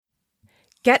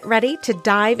Get ready to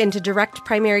dive into Direct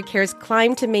Primary Care's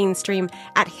climb to mainstream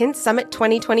at Hint Summit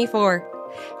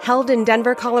 2024. Held in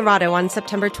Denver, Colorado on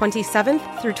September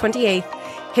 27th through 28th,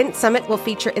 Hint Summit will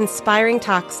feature inspiring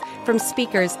talks from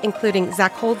speakers including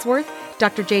Zach Holdsworth,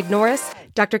 Dr. Jade Norris,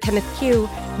 Dr. Kenneth Pugh,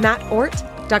 Matt Ort,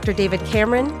 Dr. David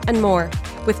Cameron, and more,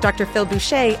 with Dr. Phil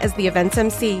Boucher as the event's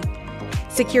MC.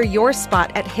 Secure your spot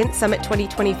at Hint Summit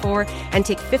 2024 and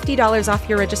take $50 off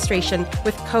your registration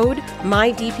with code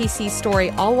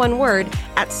MyDPCStory, all one word,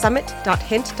 at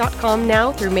summit.hint.com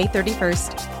now through May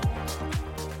 31st.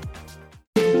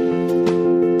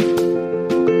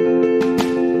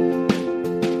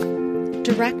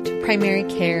 Direct Primary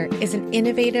Care is an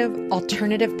innovative,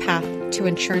 alternative path to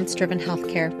insurance-driven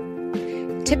healthcare.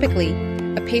 Typically,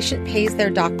 a patient pays their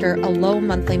doctor a low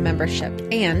monthly membership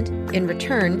and, in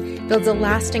return, builds a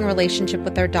lasting relationship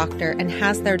with their doctor and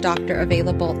has their doctor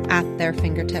available at their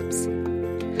fingertips.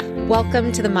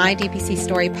 Welcome to the My DPC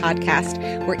Story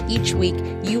podcast, where each week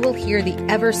you will hear the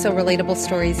ever-so-relatable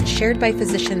stories shared by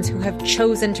physicians who have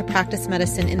chosen to practice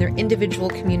medicine in their individual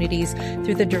communities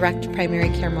through the direct primary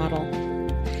care model.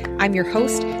 I'm your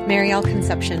host, Marielle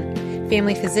Concepcion,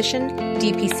 family physician,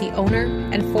 DPC owner,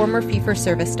 and former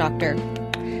fee-for-service doctor.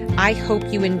 I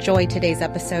hope you enjoy today's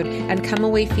episode and come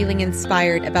away feeling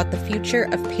inspired about the future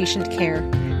of patient care,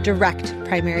 direct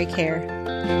primary care.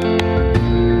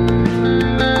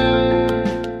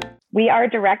 We are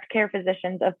Direct Care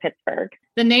Physicians of Pittsburgh,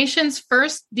 the nation's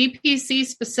first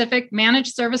DPC-specific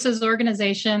managed services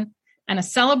organization and a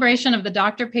celebration of the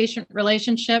doctor-patient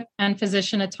relationship and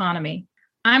physician autonomy.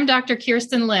 I'm Dr.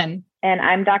 Kirsten Lynn. And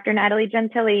I'm Dr. Natalie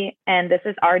Gentili, and this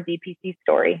is our DPC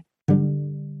story.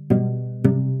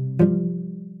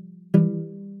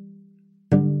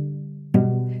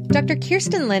 Dr.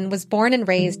 Kirsten Lynn was born and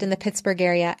raised in the Pittsburgh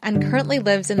area and currently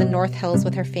lives in the North Hills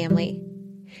with her family.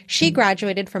 She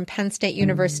graduated from Penn State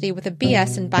University with a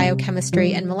BS in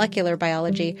biochemistry and molecular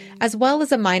biology, as well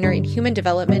as a minor in human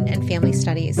development and family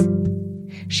studies.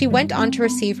 She went on to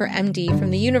receive her MD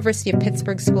from the University of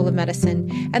Pittsburgh School of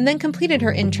Medicine and then completed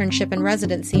her internship and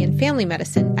residency in family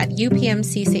medicine at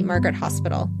UPMC St. Margaret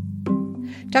Hospital.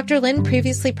 Dr. Lynn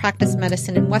previously practiced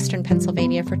medicine in Western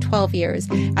Pennsylvania for 12 years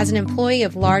as an employee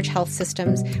of large health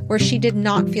systems where she did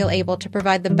not feel able to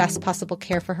provide the best possible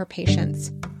care for her patients.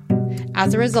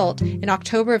 As a result, in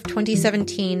October of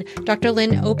 2017, Dr.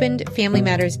 Lynn opened Family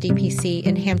Matters DPC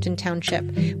in Hampton Township,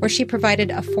 where she provided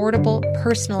affordable,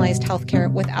 personalized healthcare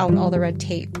without all the red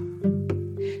tape.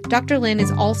 Dr. Lynn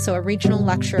is also a regional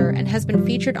lecturer and has been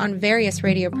featured on various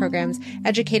radio programs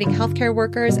educating healthcare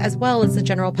workers as well as the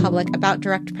general public about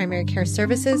direct primary care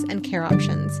services and care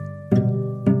options.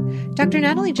 Dr.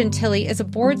 Natalie Gentili is a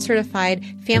board-certified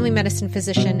family medicine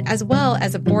physician as well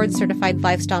as a board-certified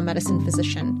lifestyle medicine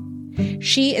physician.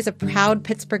 She is a proud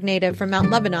Pittsburgh native from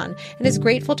Mount Lebanon and is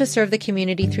grateful to serve the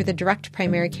community through the direct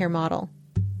primary care model.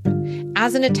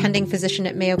 As an attending physician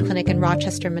at Mayo Clinic in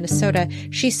Rochester, Minnesota,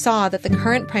 she saw that the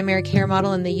current primary care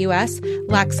model in the U.S.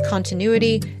 lacks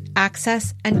continuity,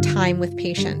 access, and time with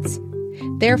patients.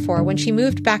 Therefore, when she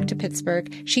moved back to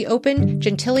Pittsburgh, she opened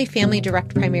Gentili Family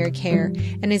Direct Primary Care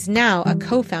and is now a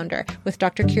co-founder with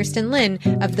Dr. Kirsten Lynn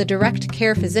of the Direct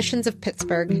Care Physicians of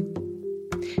Pittsburgh.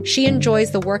 She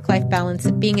enjoys the work-life balance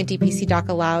that being a DPC doc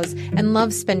allows and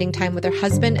loves spending time with her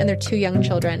husband and their 2 young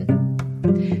children.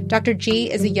 Dr. G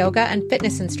is a yoga and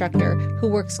fitness instructor who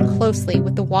works closely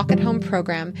with the Walk at Home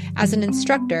program as an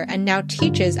instructor and now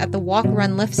teaches at the Walk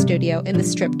Run Lift studio in the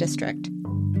Strip District.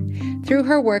 Through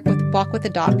her work with Walk with a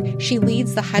Doc, she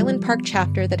leads the Highland Park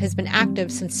chapter that has been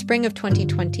active since spring of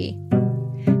 2020.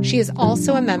 She is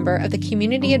also a member of the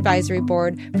Community Advisory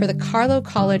Board for the Carlow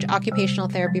College Occupational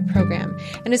Therapy Program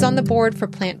and is on the board for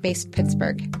Plant-Based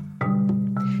Pittsburgh.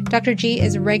 Dr. G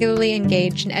is regularly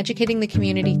engaged in educating the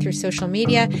community through social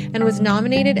media and was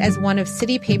nominated as one of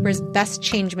City Paper's Best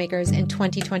Changemakers in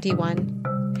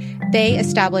 2021. They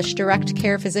established Direct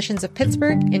Care Physicians of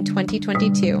Pittsburgh in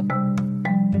 2022.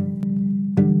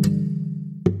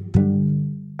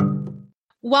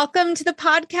 Welcome to the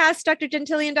podcast, Dr.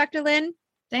 Gentili and Dr. Lynn.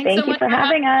 Thank you for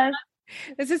having us.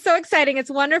 This is so exciting.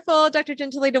 It's wonderful, Dr.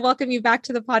 Gentili, to welcome you back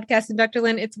to the podcast. And Dr.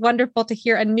 Lynn, it's wonderful to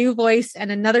hear a new voice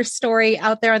and another story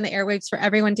out there on the airwaves for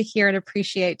everyone to hear and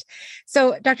appreciate.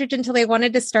 So, Dr. Gentili, I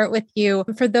wanted to start with you.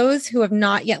 For those who have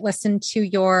not yet listened to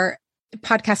your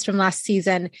podcast from last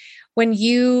season, when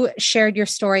you shared your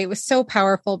story, it was so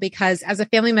powerful because as a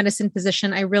family medicine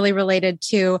physician, I really related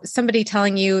to somebody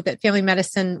telling you that family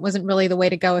medicine wasn't really the way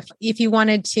to go if you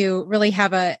wanted to really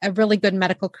have a really good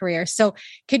medical career. So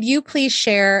could you please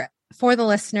share for the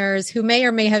listeners who may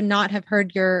or may have not have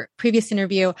heard your previous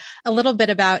interview, a little bit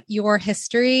about your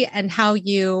history and how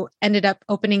you ended up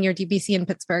opening your DPC in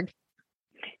Pittsburgh.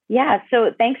 Yeah,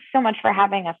 so thanks so much for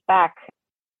having us back.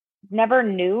 Never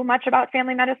knew much about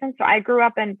family medicine. So I grew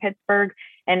up in Pittsburgh,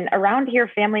 and around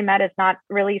here, family med is not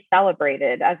really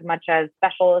celebrated as much as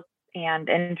specialists and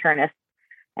internists.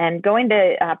 And going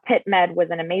to Pitt Med was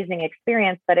an amazing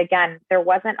experience. But again, there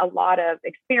wasn't a lot of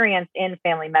experience in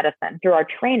family medicine through our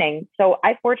training. So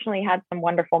I fortunately had some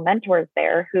wonderful mentors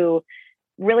there who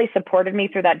really supported me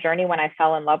through that journey when I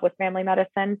fell in love with family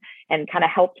medicine and kind of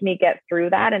helped me get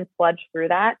through that and sludge through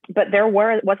that. But there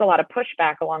was a lot of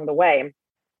pushback along the way.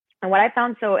 And what I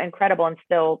found so incredible and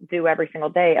still do every single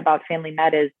day about family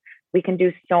med is we can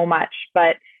do so much.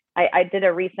 But I did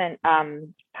a recent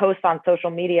post on social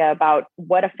media about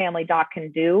what a family doc can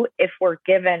do if we're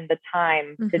given the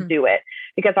time to do it,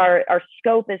 because our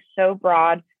scope is so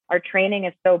broad, our training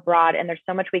is so broad, and there's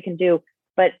so much we can do.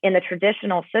 But in the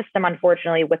traditional system,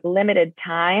 unfortunately, with limited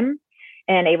time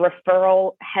and a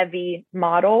referral heavy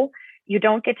model, you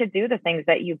don't get to do the things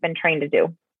that you've been trained to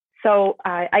do. So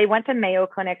I went to Mayo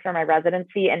Clinic for my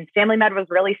residency, and family med was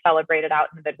really celebrated out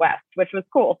in the Midwest, which was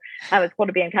cool. It was cool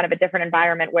to be in kind of a different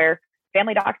environment where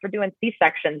family docs were doing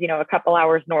C-sections, a couple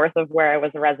hours north of where I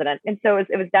was a resident. And so it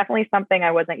was definitely something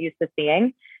I wasn't used to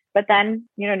seeing. But then,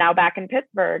 now back in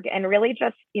Pittsburgh, and really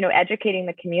just, educating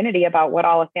the community about what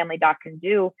all a family doc can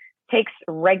do takes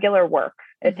regular work.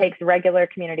 It takes regular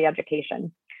community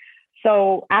education.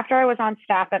 So after I was on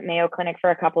staff at Mayo Clinic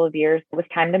for a couple of years, it was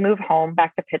time to move home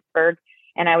back to Pittsburgh.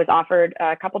 And I was offered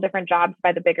a couple different jobs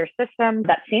by the bigger system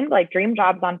that seemed like dream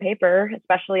jobs on paper,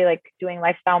 especially like doing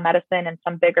lifestyle medicine in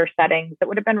some bigger settings. That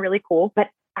would have been really cool. But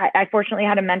I fortunately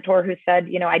had a mentor who said,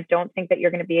 I don't think that you're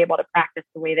going to be able to practice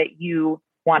the way that you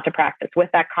want to practice, with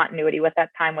that continuity, with that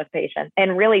time with patients,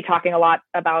 and really talking a lot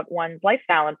about one's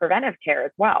lifestyle and preventive care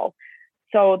as well.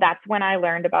 So that's when I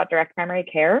learned about direct primary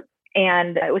care.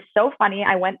 And it was so funny.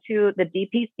 I went to the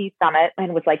DPC summit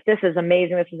and was like, this is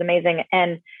amazing. This is amazing.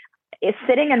 And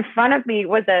sitting in front of me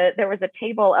there was a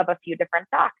table of a few different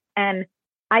docs, and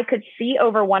I could see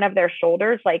over one of their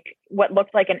shoulders, like what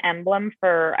looked like an emblem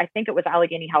for, I think it was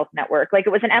Allegheny Health Network. Like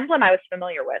it was an emblem I was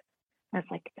familiar with. I was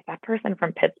like, is that person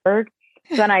from Pittsburgh?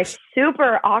 So then I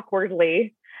super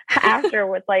awkwardly after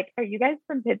was like, are you guys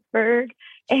from Pittsburgh?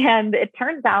 And it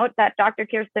turns out that Dr.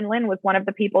 Kirsten Lin was one of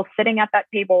the people sitting at that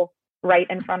table right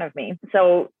in front of me.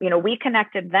 So, we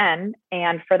connected then.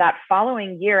 And for that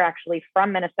following year, actually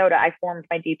from Minnesota, I formed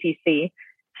my DPC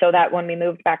so that when we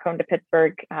moved back home to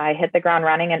Pittsburgh, I hit the ground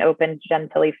running and opened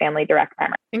Gentili Family Direct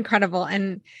Primary. Incredible.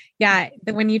 And yeah,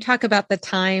 when you talk about the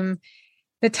time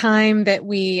that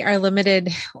we are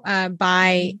limited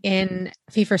by in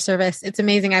fee-for-service, it's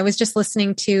amazing. I was just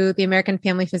listening to the American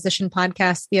Family Physician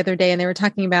podcast the other day, and they were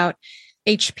talking about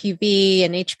HPV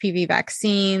and HPV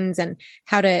vaccines and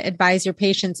how to advise your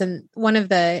patients. And one of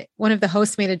the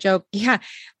hosts made a joke. Yeah.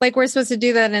 Like we're supposed to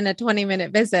do that in a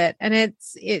 20-minute visit. And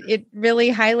it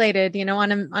really highlighted,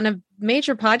 on a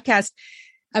major podcast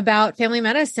about family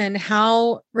medicine,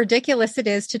 how ridiculous it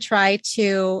is to try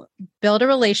to build a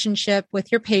relationship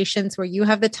with your patients where you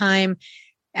have the time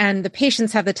and the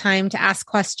patients have the time to ask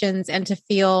questions and to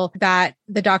feel that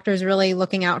the doctor is really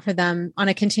looking out for them on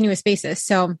a continuous basis.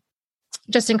 So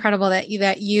just incredible that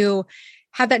you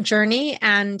had that journey.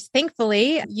 And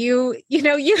thankfully you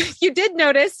did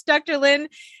notice Dr. Lin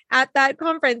at that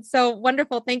conference. So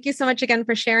wonderful. Thank you so much again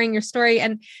for sharing your story.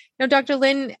 And Dr.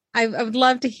 Lin, I would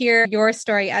love to hear your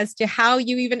story as to how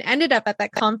you even ended up at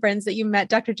that conference that you met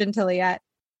Dr. Gentili at.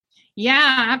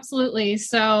 Yeah, absolutely.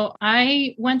 So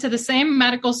I went to the same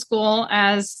medical school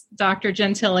as Dr.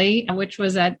 Gentili, which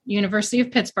was at University of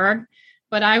Pittsburgh,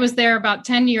 but I was there about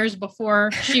 10 years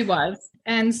before she was.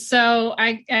 And so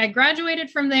I graduated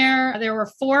from there. There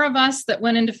were 4 of us that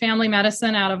went into family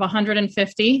medicine out of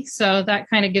 150. So that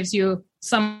kind of gives you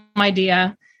some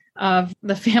idea of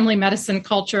the family medicine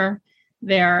culture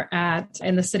there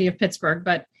in the city of Pittsburgh.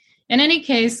 But in any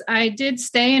case, I did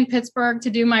stay in Pittsburgh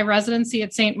to do my residency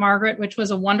at St. Margaret, which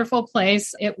was a wonderful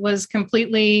place. It was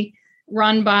completely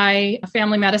run by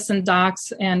family medicine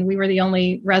docs, and we were the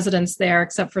only residents there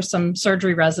except for some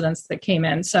surgery residents that came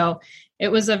in. So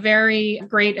it was a very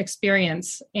great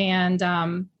experience. And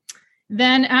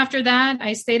then after that,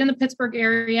 I stayed in the Pittsburgh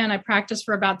area and I practiced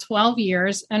for about 12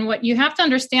 years. And what you have to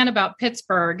understand about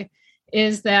Pittsburgh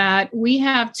is that we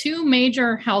have 2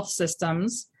 major health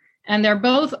systems, and they're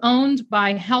both owned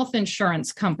by health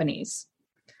insurance companies.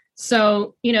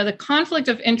 So, the conflict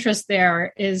of interest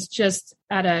there is just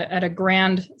at a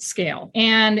grand scale.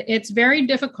 And it's very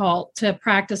difficult to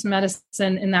practice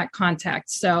medicine in that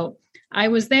context. So I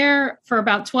was there for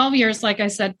about 12 years, like I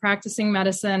said, practicing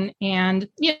medicine. And,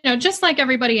 just like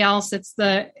everybody else, it's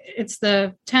the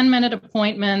 10-minute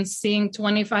appointments, seeing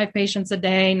 25 patients a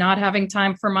day, not having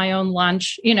time for my own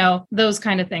lunch, those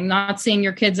kind of things, not seeing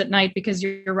your kids at night because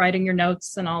you're writing your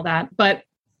notes and all that. But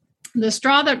the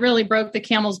straw that really broke the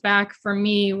camel's back for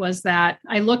me was that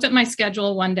I looked at my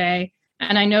schedule one day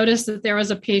and I noticed that there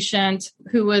was a patient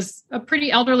who was a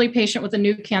pretty elderly patient with a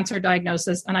new cancer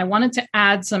diagnosis. And I wanted to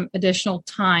add some additional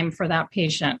time for that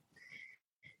patient.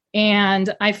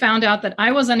 And I found out that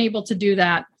I was unable to do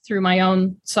that through my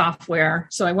own software.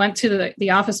 So I went to the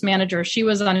office manager. She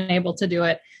was unable to do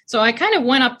it. So I kind of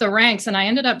went up the ranks and I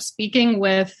ended up speaking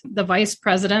with the vice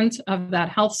president of that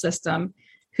health system,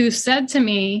 who said to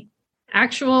me,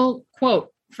 actual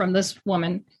quote from this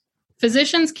woman,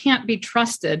 "Physicians can't be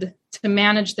trusted to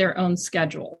manage their own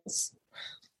schedules."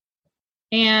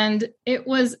 And it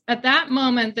was at that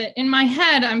moment that in my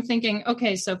head, I'm thinking,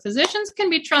 okay, so physicians can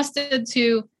be trusted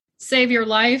to save your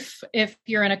life if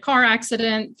you're in a car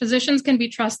accident. Physicians can be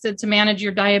trusted to manage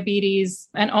your diabetes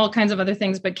and all kinds of other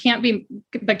things, but can't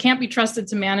be trusted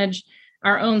to manage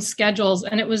our own schedules.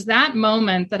 And it was that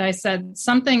moment that I said,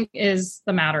 something is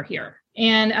the matter here.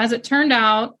 And as it turned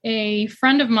out, a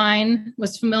friend of mine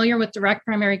was familiar with direct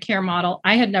primary care model.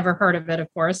 I had never heard of it, of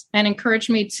course, and encouraged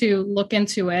me to look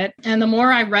into it. And the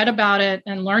more I read about it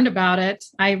and learned about it,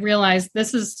 I realized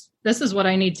this is what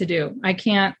I need to do. I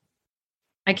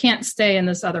can't stay in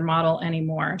this other model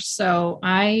anymore. So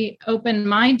I opened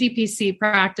my DPC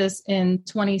practice in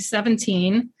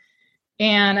 2017.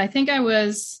 And I think I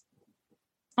was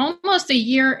almost a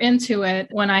year into it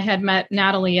when I had met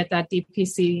Natalie at that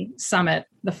DPC summit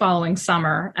the following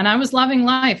summer. And I was loving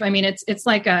life. I mean, it's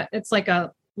like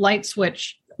a light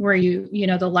switch where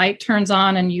the light turns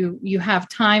on and you have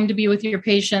time to be with your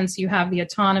patients. You have the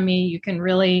autonomy. You can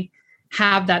really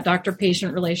have that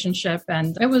doctor-patient relationship.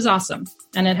 And it was awesome.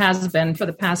 And it has been for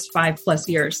the past 5+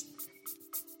 years.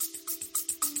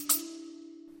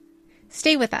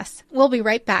 Stay with us. We'll be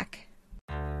right back.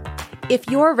 If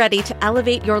you're ready to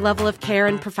elevate your level of care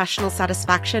and professional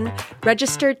satisfaction,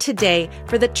 register today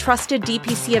for the Trusted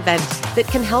DPC event that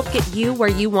can help get you where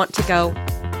you want to go.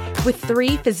 With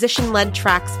 3 physician-led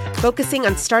tracks focusing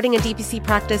on starting a DPC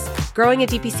practice, growing a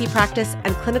DPC practice,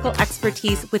 and clinical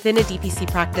expertise within a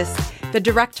DPC practice, the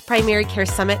Direct Primary Care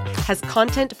Summit has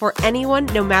content for anyone,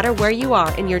 no matter where you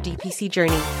are in your DPC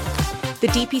journey. The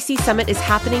DPC Summit is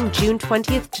happening June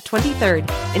 20th to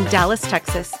 23rd in Dallas,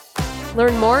 Texas.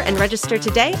 Learn more and register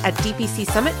today at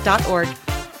dpcsummit.org.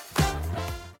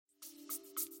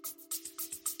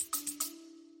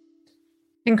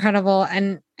 Incredible.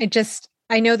 And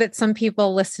I know that some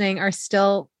people listening are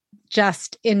still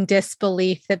just in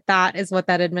disbelief that is what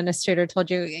that administrator told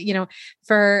you.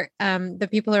 For the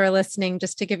people who are listening,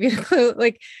 just to give you a clue,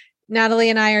 like Natalie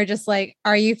and I are just like,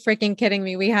 are you freaking kidding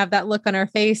me? We have that look on our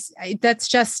face.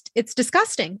 It's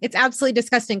disgusting. It's absolutely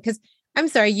disgusting because I'm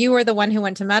sorry, you were the one who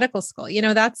went to medical school.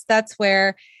 That's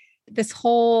where this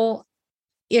whole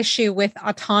issue with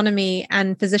autonomy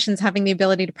and physicians having the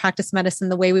ability to practice medicine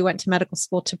the way we went to medical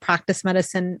school to practice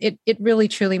medicine, it really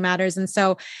truly matters. And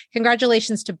so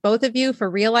congratulations to both of you for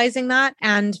realizing that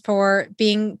and for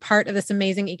being part of this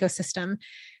amazing ecosystem.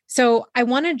 So I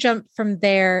want to jump from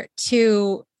there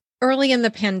to early in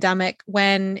the pandemic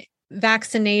when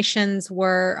vaccinations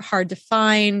were hard to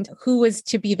find. Who was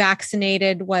to be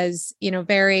vaccinated was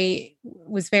very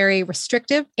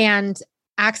restrictive, and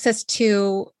access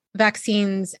to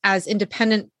vaccines as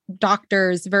independent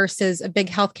doctors versus a big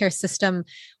healthcare system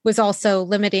was also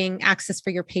limiting access for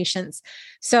your patients.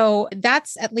 So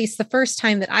that's at least the first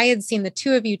time that I had seen the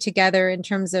two of you together in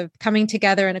terms of coming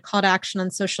together in a call to action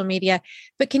on social media.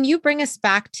 But can you bring us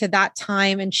back to that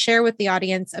time and share with the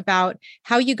audience about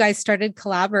how you guys started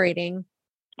collaborating?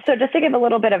 So just to give a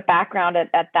little bit of background at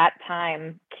that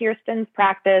time, Kirsten's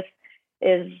practice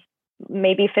is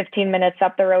maybe 15 minutes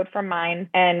up the road from mine.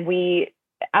 And we,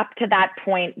 up to that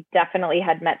point, definitely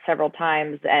had met several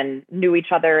times and knew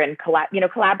each other and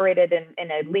collaborated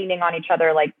in a leaning on each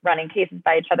other, like running cases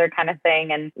by each other kind of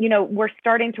thing. And, we're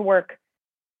starting to work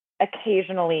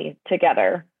occasionally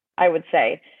together, I would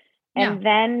say. And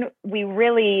then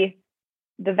the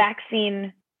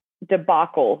vaccine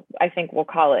debacle, I think we'll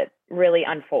call it, really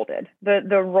unfolded. The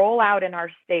rollout in our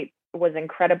state was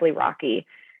incredibly rocky.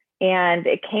 And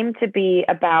it came to be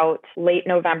about late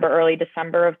November, early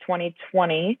December of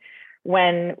 2020,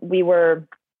 when we were,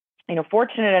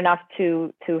 fortunate enough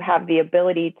to have the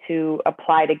ability to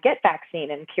apply to get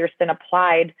vaccine. And Kirsten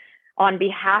applied on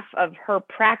behalf of her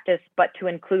practice, but to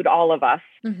include all of us,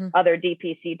 other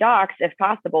DPC docs, if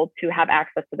possible, to have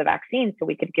access to the vaccine so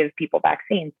we could give people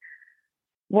vaccines.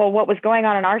 Well, what was going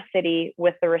on in our city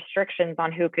with the restrictions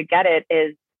on who could get it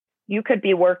is you could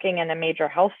be working in a major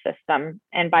health system.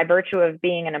 And by virtue of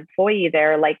being an employee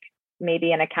there, like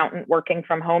maybe an accountant working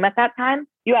from home at that time,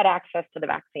 you had access to the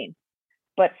vaccine.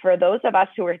 But for those of us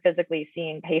who were physically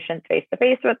seeing patients face to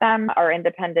face with them, our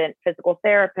independent physical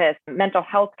therapists, mental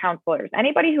health counselors,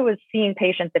 anybody who was seeing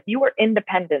patients, if you were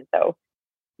independent, though,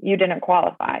 you didn't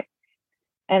qualify.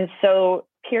 And so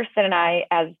Kirsten and I,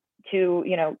 as two,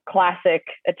 classic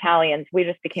Italians, we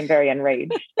just became very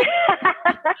enraged.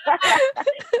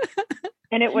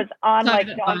 And it was on like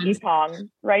Donkey Kong,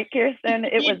 right, Kirsten?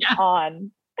 It was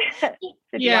on. So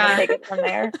do you want to take it from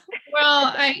there?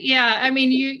 Well,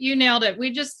 you nailed it.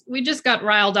 We just got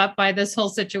riled up by this whole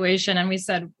situation, and we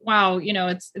said, wow,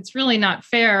 it's really not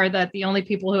fair that the only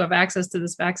people who have access to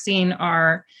this vaccine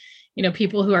are,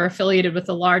 people who are affiliated with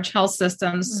the large health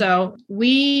systems. Mm-hmm. So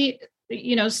we,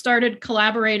 started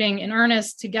collaborating in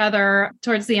earnest together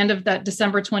towards the end of that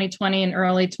December 2020 and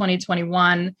early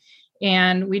 2021.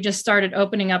 And we just started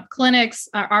opening up clinics.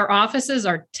 Our offices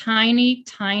are tiny,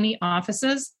 tiny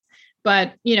offices,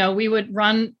 but, we would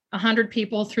run 100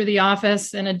 people through the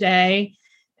office in a day.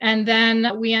 And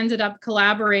then we ended up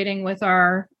collaborating with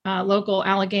our local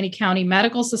Allegheny County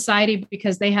Medical Society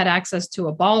because they had access to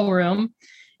a ballroom.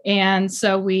 And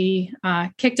so we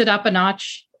kicked it up a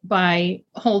notch by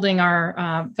holding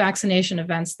our vaccination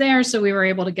events there. So we were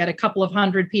able to get a couple of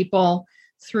hundred people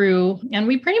through, and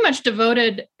we pretty much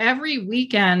devoted every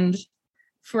weekend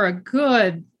for a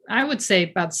good, I would say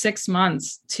about 6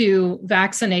 months to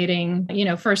vaccinating,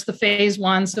 first the phase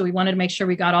 1. So we wanted to make sure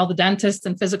we got all the dentists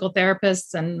and physical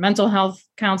therapists and mental health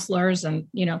counselors and,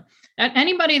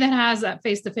 anybody that has that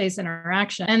face-to-face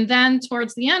interaction. And then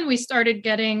towards the end, we started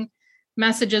getting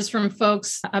messages from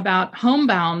folks about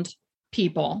homebound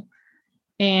people.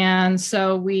 And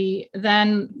so we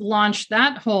then launched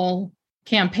that whole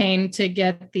campaign to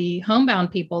get the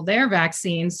homebound people their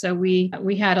vaccines. So we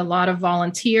had a lot of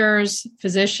volunteers,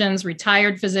 physicians,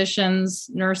 retired physicians,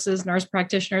 nurses, nurse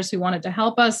practitioners who wanted to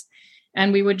help us.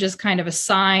 And we would just kind of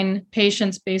assign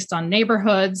patients based on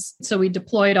neighborhoods. So we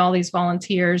deployed all these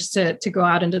volunteers to go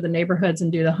out into the neighborhoods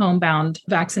and do the homebound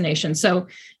vaccination. So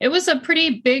it was a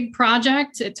pretty big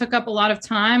project. It took up a lot of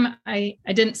time. I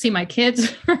didn't see my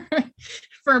kids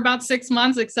for about 6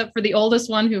 months, except for the oldest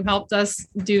one who helped us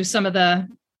do some of the,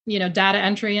 data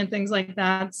entry and things like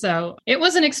that. So it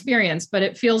was an experience, but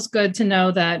it feels good to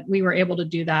know that we were able to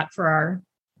do that for our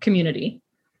community.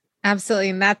 Absolutely.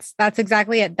 And that's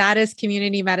exactly it. That is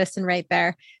community medicine right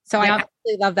there. So yep. I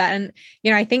absolutely love that. And,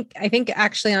 I think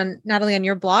actually on Natalie, on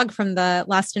your blog from the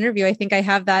last interview, I think I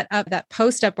have that up, that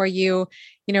post up where you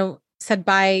said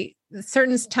by a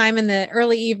certain time in the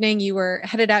early evening, you were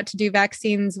headed out to do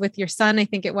vaccines with your son, I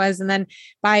think it was. And then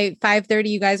by 5:30,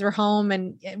 you guys were home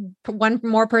and one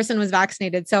more person was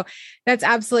vaccinated. So that's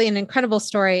absolutely an incredible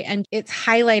story. And it's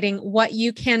highlighting what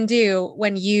you can do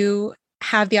when you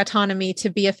have the autonomy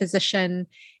to be a physician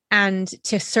and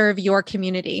to serve your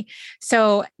community.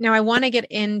 So now I want to get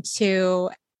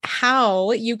into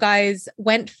how you guys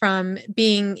went from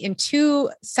being in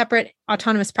 2 separate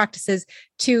autonomous practices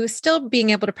to still being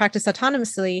able to practice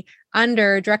autonomously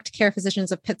under Direct Care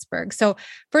Physicians of Pittsburgh. So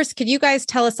first, could you guys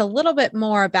tell us a little bit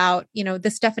more about,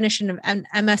 this definition of an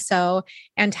MSO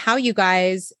and how you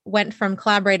guys went from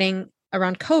collaborating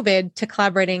around COVID to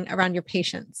collaborating around your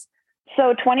patients?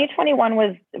 So 2021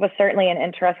 was certainly an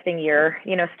interesting year.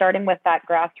 Starting with that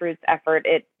grassroots effort,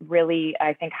 it really,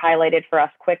 I think, highlighted for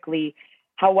us quickly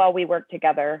how well we work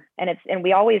together. And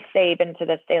we always say, even to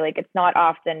this day, like, it's not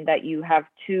often that you have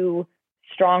 2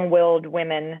 strong-willed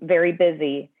women, very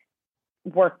busy,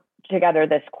 work together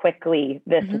this quickly,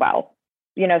 this mm-hmm. well.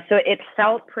 So it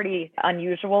felt pretty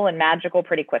unusual and magical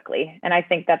pretty quickly. And I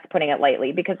think that's putting it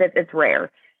lightly because it's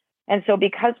rare. And so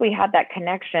because we had that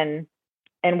connection,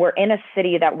 and we're in a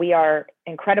city that we are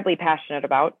incredibly passionate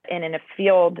about, and in a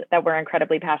field that we're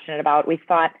incredibly passionate about, we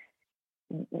thought,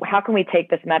 how can we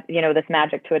take this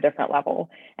magic to a different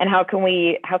level? And how can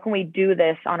we do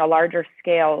this on a larger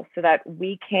scale so that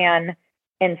we can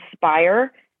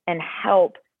inspire and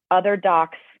help other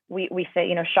docs? We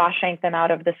say, Shawshank them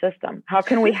out of the system. How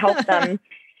can we help them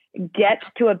get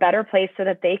to a better place so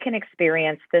that they can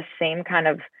experience this same kind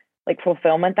of like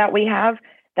fulfillment that we have?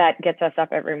 That gets us up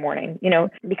every morning,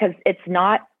 because it's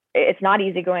not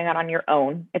easy going out on your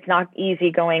own. It's not easy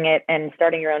going it and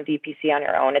starting your own DPC on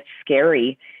your own. It's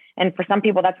scary. And for some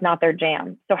people, that's not their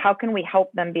jam. So how can we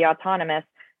help them be autonomous,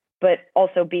 but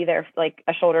also be there like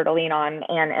a shoulder to lean on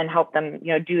and help them,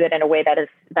 do it in a way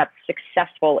that's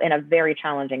successful in a very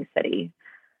challenging city.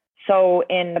 So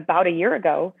in about a year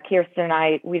ago, Kirsten and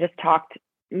I, we just talked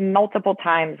multiple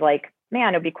times, like,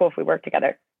 man, it'd be cool if we worked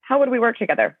together. How would we work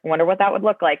together? I wonder what that would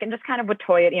look like. And just kind of would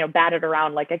toy it, bat it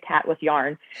around like a cat with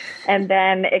yarn. And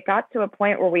then it got to a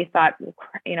point where we thought,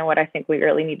 you know what, I think we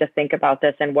really need to think about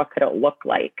this and what could it look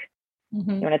like?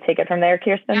 Mm-hmm. You want to take it from there,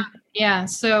 Kirsten? Yeah.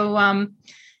 So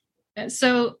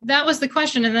that was the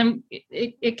question. And then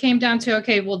it came down to,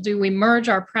 okay, well, do we merge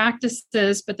our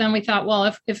practices? But then we thought,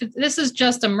 well, if this is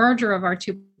just a merger of our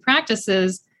two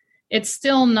practices, it's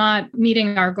still not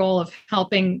meeting our goal of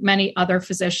helping many other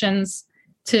physicians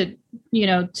to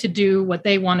do what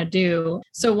they want to do.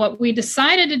 So what we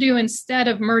decided to do instead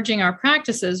of merging our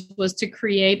practices was to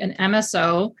create an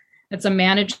MSO. It's a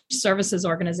managed services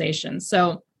organization.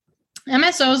 So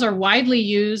MSOs are widely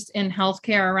used in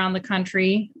healthcare around the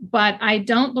country, but I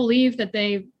don't believe that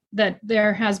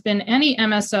there has been any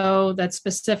MSO that's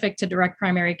specific to direct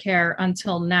primary care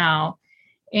until now.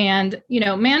 And,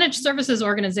 managed services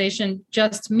organization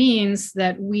just means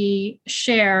that we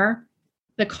share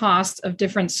the cost of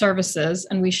different services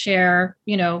and we share,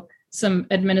 some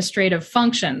administrative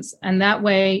functions. And that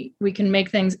way we can make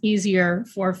things easier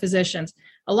for physicians.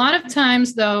 A lot of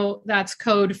times, though, that's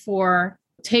code for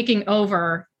taking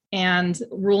over and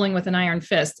ruling with an iron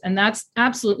fist. And that's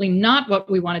absolutely not what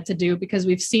we wanted to do, because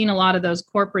we've seen a lot of those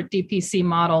corporate DPC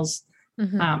models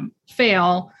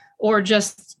fail or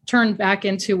just turn back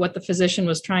into what the physician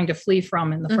was trying to flee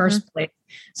from in the first place.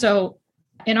 So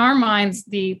in our minds,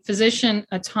 the physician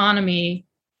autonomy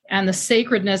and the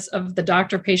sacredness of the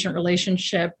doctor-patient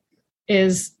relationship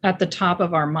is at the top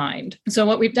of our mind. So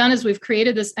what we've done is we've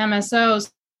created this MSO.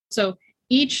 So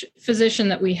each physician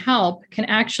that we help can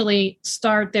actually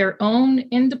start their own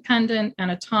independent and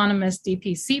autonomous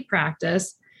DPC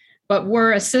practice, but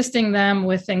we're assisting them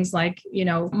with things like,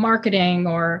 marketing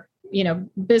or,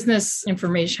 business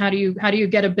information. How do you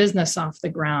get a business off the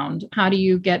ground? How do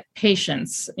you get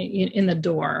patients in the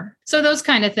door? So those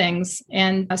kind of things.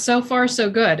 And so far, so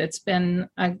good. It's been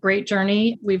a great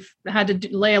journey. We've had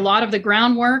to lay a lot of the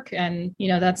groundwork, and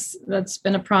that's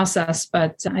been a process.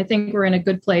 But I think we're in a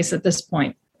good place at this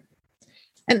point.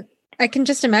 And I can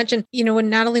just imagine,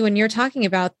 when you're talking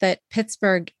about that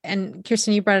Pittsburgh, and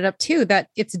Kirsten, you brought it up too, that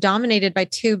it's dominated by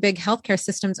two big healthcare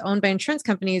systems owned by insurance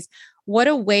companies. What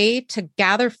a way to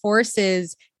gather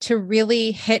forces to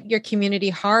really hit your community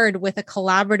hard with a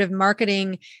collaborative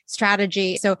marketing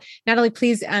strategy. So Natalie,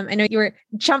 please, I know you were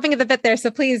chomping at the bit there,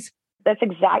 so please. That's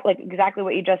exactly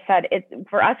what you just said.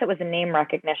 For us, it was a name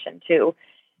recognition too.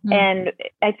 Mm-hmm. And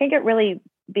I think it really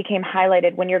became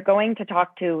highlighted when you're going to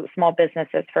talk to small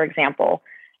businesses, for example,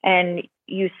 and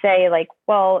you say like,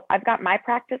 well, I've got my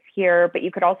practice here, but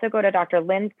you could also go to Dr.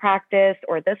 Lynn's practice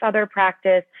or this other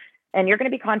practice, and you're going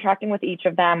to be contracting with each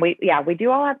of them. We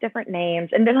do all have different names.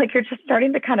 And then you're just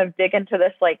starting to kind of dig into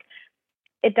this,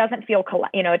 it doesn't feel,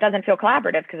 it doesn't feel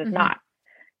collaborative because it's not.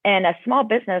 And a small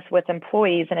business with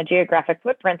employees and a geographic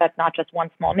footprint that's not just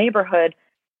one small neighborhood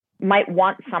might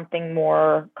want something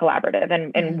more collaborative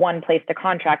and one place to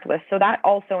contract with. So that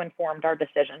also informed our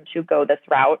decision to go this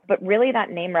route. But really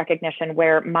that name recognition,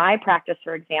 where my practice,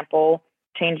 for example,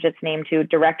 changed its name to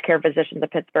Direct Care Physicians of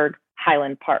Pittsburgh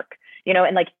Highland Park.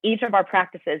 And each of our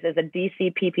practices is a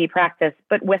DCPP practice,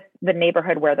 but with the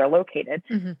neighborhood where they're located.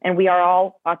 Mm-hmm. And we are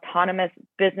all autonomous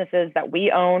businesses that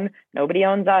we own. Nobody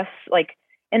owns us.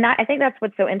 And I think that's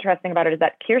what's so interesting about it, is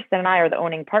that Kirsten and I are the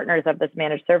owning partners of this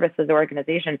managed services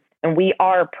organization. And we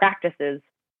are practices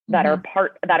that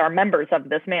are members of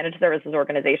this managed services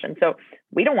organization. So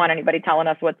we don't want anybody telling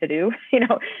us what to do.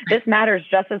 This matters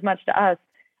just as much to us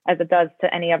as it does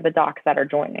to any of the docs that are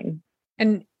joining.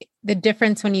 And the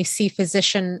difference when you see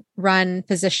physician-run,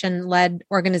 physician-led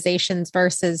organizations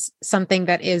versus something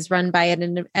that is run by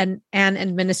an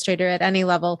administrator at any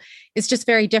level is just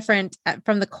very different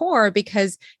from the core,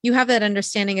 because you have that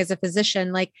understanding as a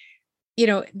physician.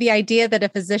 The idea that a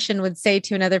physician would say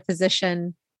to another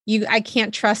physician, I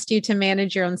can't trust you to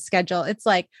manage your own schedule. It's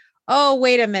like, oh,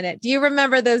 wait a minute. Do you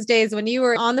remember those days when you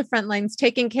were on the front lines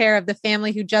taking care of the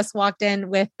family who just walked in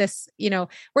with this,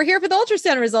 we're here for the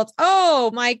ultrasound results.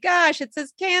 Oh my gosh, it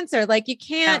says cancer. You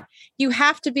can't, you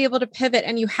have to be able to pivot,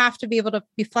 and you have to be able to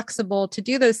be flexible to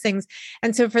do those things.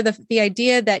 And so for the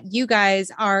idea that you guys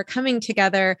are coming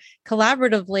together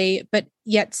collaboratively, but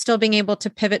yet still being able to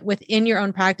pivot within your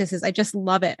own practices, I just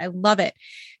love it. I love it.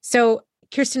 So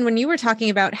Kirsten, when you were talking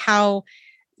about how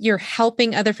you're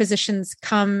helping other physicians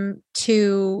come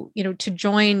to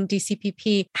join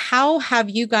DCPP, how have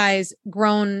you guys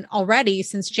grown already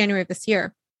since January of this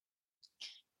year?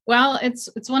 Well,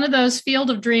 it's one of those field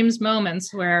of dreams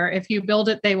moments where if you build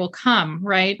it, they will come,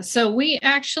 right? So we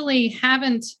actually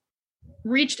haven't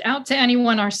reached out to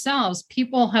anyone ourselves.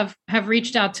 People have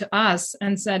reached out to us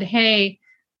and said, hey,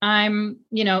 I'm,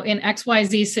 in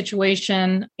XYZ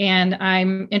situation and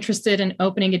I'm interested in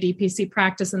opening a DPC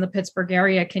practice in the Pittsburgh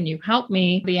area. Can you help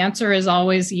me? The answer is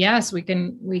always yes, we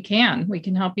can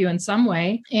help you in some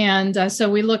way. And so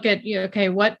we look at, okay,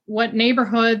 what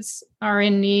neighborhoods are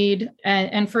in need?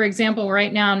 And for example,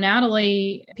 right now,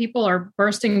 Natalie, people are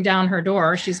bursting down her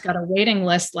door. She's got a waiting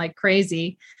list like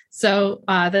crazy. So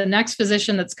the next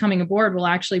physician that's coming aboard will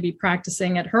actually be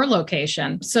practicing at her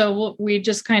location. So we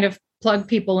just kind of plug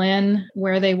people in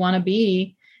where they want to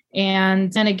be.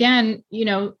 And again,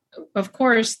 of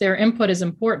course, their input is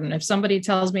important. If somebody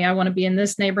tells me I want to be in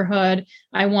this neighborhood,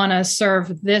 I want to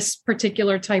serve this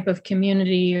particular type of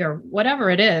community or whatever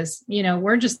it is,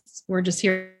 we're just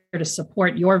here to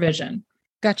support your vision.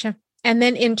 Gotcha. And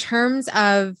then in terms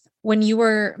of when you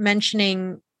were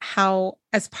mentioning how,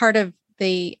 as part of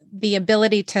the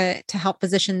ability to help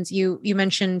physicians, you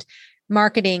mentioned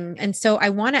marketing. And so I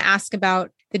want to ask about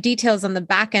the details on the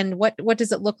back end. What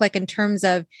does it look like in terms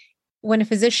of when a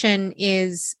physician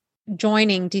is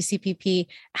joining DCPP?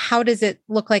 How does it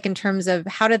look like in terms of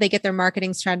how do they get their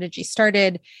marketing strategy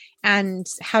started, and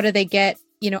how do they get,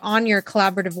 on your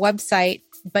collaborative website,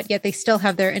 but yet they still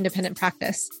have their independent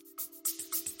practice?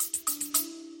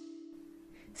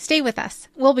 Stay with us.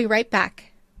 We'll be right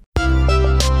back.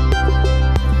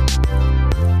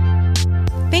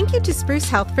 Thank you to Spruce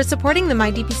Health for supporting the My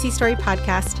DPC Story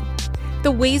podcast.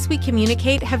 The ways we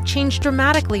communicate have changed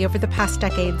dramatically over the past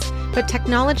decades, but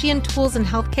technology and tools in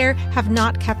healthcare have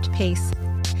not kept pace.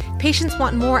 Patients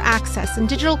want more access and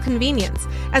digital convenience,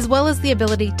 as well as the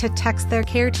ability to text their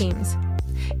care teams.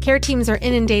 Care teams are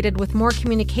inundated with more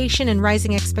communication and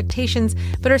rising expectations,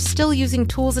 but are still using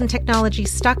tools and technology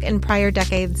stuck in prior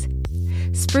decades.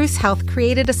 Spruce Health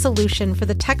created a solution for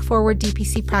the tech-forward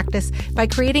DPC practice by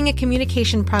creating a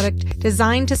communication product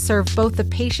designed to serve both the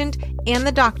patient and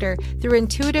the doctor through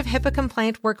intuitive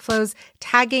HIPAA-compliant workflows,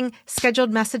 tagging,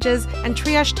 scheduled messages, and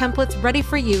triage templates ready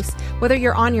for use, whether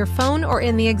you're on your phone or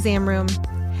in the exam room.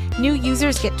 New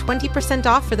users get 20%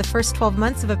 off for the first 12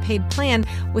 months of a paid plan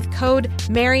with code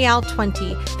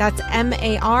MARYAL20. That's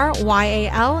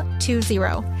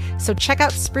MARYAL20. So check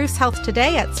out Spruce Health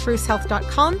today at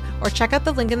sprucehealth.com or check out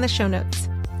the link in the show notes.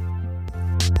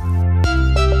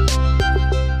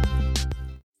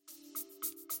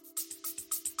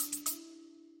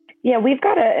 Yeah, we've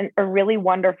got a really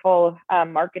wonderful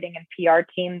marketing and PR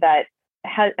team that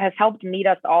has helped meet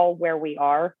us all where we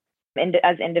are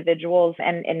as individuals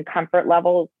and in comfort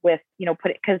levels with,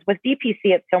 because with DPC,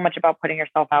 it's so much about putting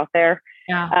yourself out there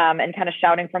and kind of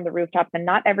shouting from the rooftops, and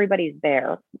not everybody's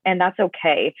there, and that's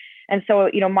okay. And so,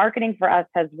 marketing for us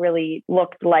has really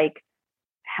looked like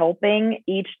helping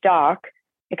each doc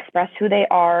express who they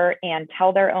are and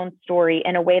tell their own story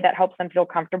in a way that helps them feel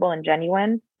comfortable and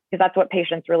genuine, because that's what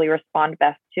patients really respond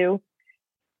best to.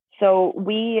 So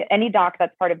any doc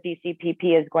that's part of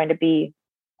DCPP is going to be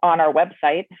on our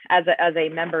website as a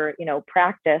member,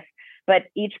 practice, but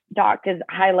each doc is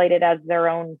highlighted as their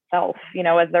own self,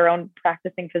 as their own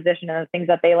practicing physician and the things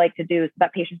that they like to do so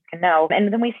that patients can know.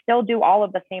 And then we still do all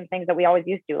of the same things that we always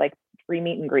used to, like free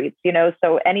meet and greets,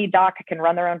 so any doc can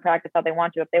run their own practice how they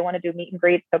want to. If they want to do meet and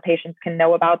greets so patients can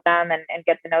know about them and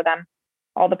get to know them,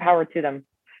 all the power to them.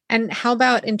 And how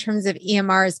about in terms of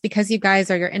EMRs? Because you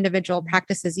guys are your individual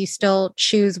practices, you still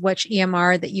choose which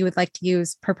EMR that you would like to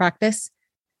use per practice?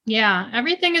 Yeah,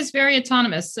 everything is very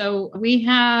autonomous. So we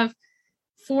have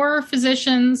 4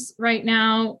 physicians right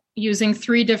now using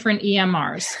 3 different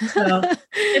EMRs. So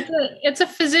it's a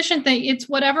physician thing. It's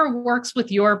whatever works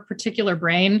with your particular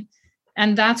brain.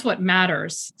 And that's what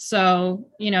matters. So,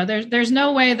 there's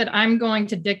no way that I'm going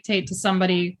to dictate to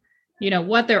somebody,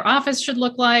 what their office should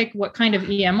look like, what kind of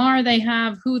EMR they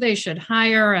have, who they should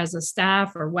hire as a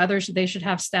staff, or whether they should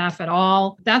have staff at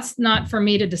all. That's not for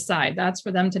me to decide. That's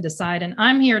for them to decide. And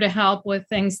I'm here to help with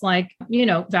things like,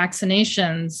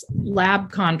 vaccinations,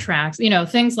 lab contracts,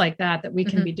 things like that we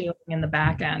can be doing in the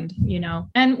back end,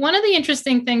 And one of the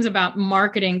interesting things about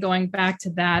marketing, going back to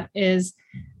that, is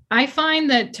I find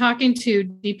that talking to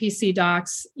DPC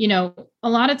docs, a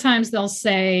lot of times they'll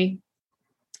say,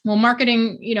 well,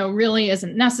 marketing, really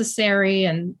isn't necessary,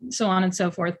 and so on and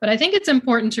so forth. But I think it's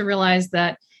important to realize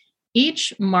that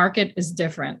each market is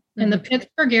different. Mm-hmm. In the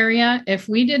Pittsburgh area, if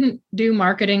we didn't do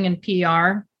marketing and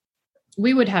PR,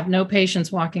 we would have no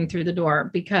patients walking through the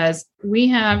door, because we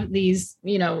have these,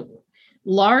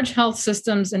 large health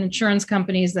systems and insurance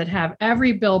companies that have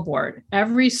every billboard,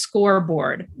 every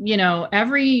scoreboard,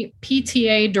 every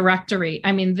PTA directory.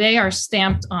 I mean, they are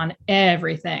stamped on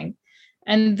everything.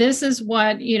 And this is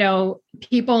what,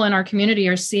 people in our community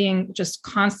are seeing just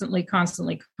constantly,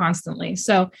 constantly, constantly.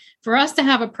 So for us to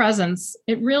have a presence,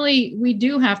 we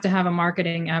do have to have a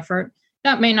marketing effort.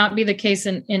 That may not be the case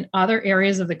in other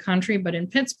areas of the country, but in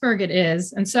Pittsburgh it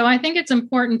is. And so I think it's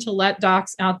important to let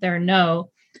docs out there know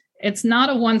it's not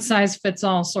a one size fits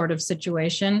all sort of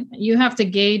situation. You have to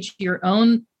gauge your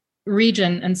own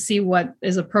region and see what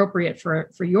is appropriate for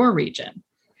your region.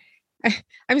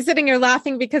 I'm sitting here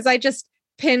laughing because I just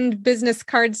pinned business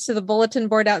cards to the bulletin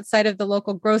board outside of the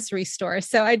local grocery store.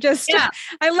 So I love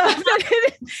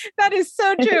that. That is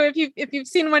so true. If you've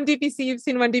seen one DPC, you've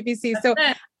seen one DPC. So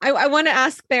I want to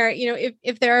ask there,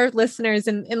 if there are listeners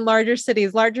in larger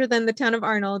cities, larger than the town of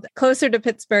Arnold, closer to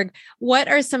Pittsburgh, what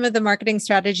are some of the marketing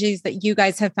strategies that you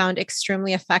guys have found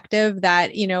extremely effective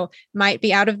that, might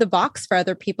be out of the box for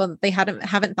other people that they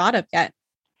haven't thought of yet?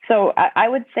 So I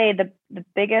would say the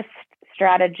biggest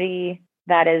strategy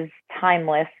that is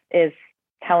timeless is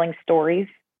telling stories.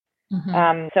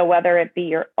 Mm-hmm. So whether it be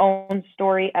your own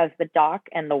story as the doc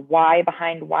and the why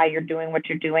behind why you're doing what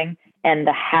you're doing and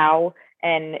the how,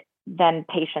 and then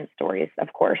patient stories,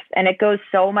 of course. And it goes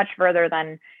so much further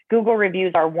than Google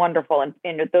reviews are wonderful and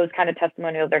those kind of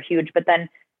testimonials are huge, but then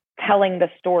telling the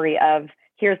story of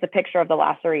here's the picture of the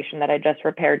laceration that I just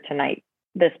repaired tonight.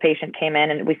 This patient came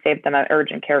in and we saved them an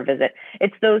urgent care visit.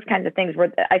 It's those kinds of things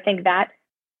where I think that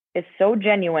is so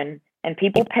genuine and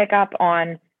people pick up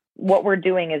on what we're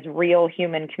doing is real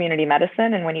human community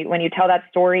medicine. And when you tell that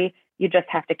story, you just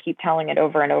have to keep telling it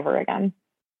over and over again.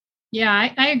 Yeah,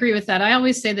 I agree with that. I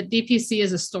always say that DPC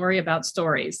is a story about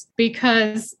stories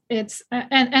because it's,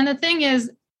 and the thing is,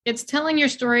 it's telling your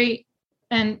story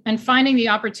and finding the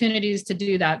opportunities to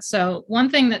do that. So one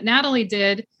thing that Natalie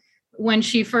did when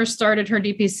she first started her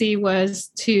DPC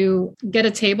was to get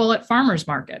a table at farmers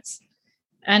markets.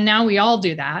 And now we all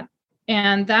do that.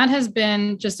 And that has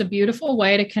been just a beautiful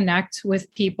way to connect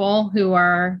with people who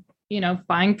are,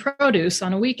 buying produce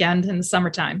on a weekend in the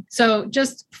summertime. So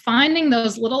just finding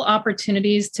those little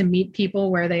opportunities to meet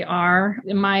people where they are.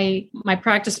 My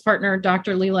practice partner,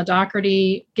 Dr. Leela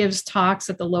Doherty, gives talks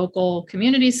at the local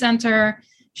community center.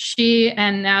 She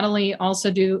and Natalie also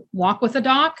do Walk with a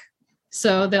Doc.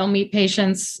 So they'll meet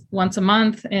patients once a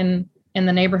month in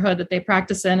the neighborhood that they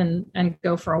practice in and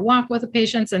go for a walk with the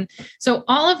patients. And so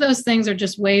all of those things are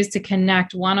just ways to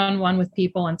connect one-on-one with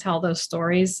people and tell those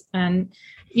stories. And,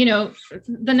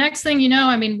 the next thing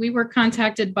we were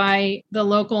contacted by the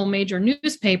local major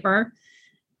newspaper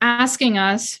asking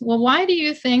us, well, why do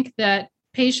you think that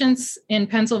patients in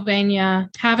Pennsylvania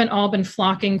haven't all been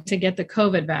flocking to get the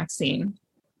COVID vaccine?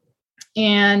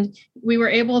 And we were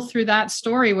able through that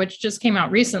story, which just came out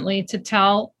recently, to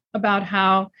tell about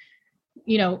how,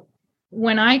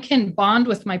 when I can bond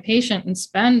with my patient and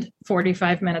spend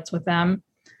 45 minutes with them,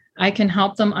 I can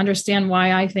help them understand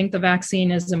why I think the vaccine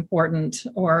is important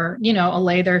or,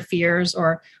 allay their fears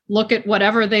or look at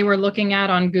whatever they were looking at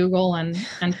on Google and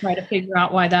try to figure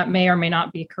out why that may or may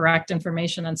not be correct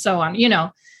information and so on,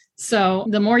 So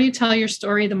the more you tell your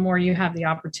story, the more you have the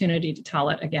opportunity to tell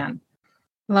it again.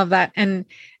 Love that. And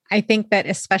I think that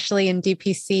especially in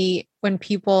DPC, when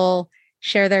people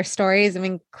share their stories,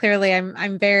 clearly I'm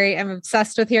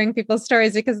obsessed with hearing people's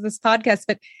stories because of this podcast,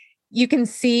 but you can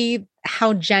see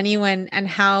how genuine and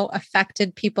how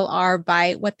affected people are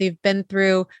by what they've been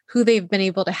through, who they've been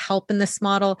able to help in this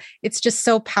model. It's just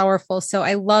so powerful. So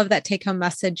I love that take home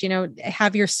message,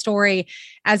 have your story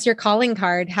as your calling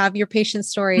card, have your patient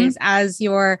stories as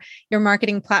your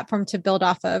marketing platform to build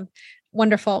off of.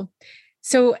 Wonderful.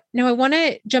 So now I want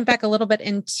to jump back a little bit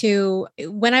into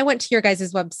when I went to your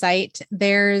guys' website,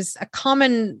 there's a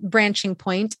common branching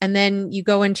point, and then you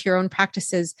go into your own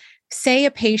practices. Say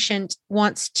a patient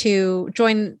wants to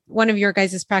join one of your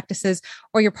guys' practices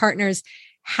or your partners.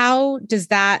 How does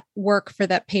that work for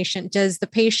that patient? Does the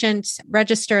patient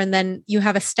register and then you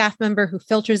have a staff member who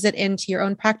filters it into your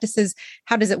own practices?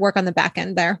 How does it work on the back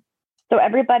end there? So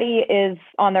everybody is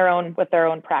on their own with their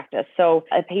own practice. So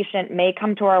a patient may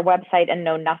come to our website and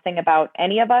know nothing about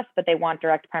any of us, but they want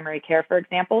direct primary care, for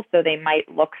example. So they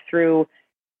might look through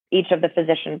each of the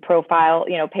physician profile,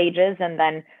 pages, and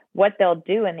then what they'll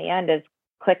do in the end is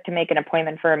click to make an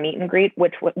appointment for a meet and greet,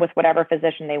 with whatever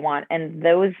physician they want. And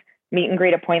those meet and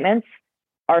greet appointments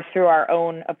are through our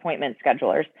own appointment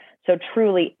schedulers. So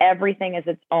truly everything is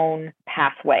its own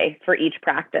pathway for each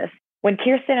practice. When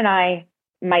Kirsten and I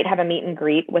might have a meet and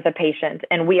greet with a patient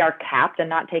and we are capped and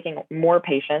not taking more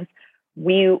patients,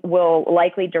 we will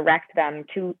likely direct them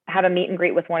to have a meet and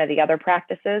greet with one of the other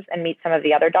practices and meet some of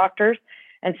the other doctors.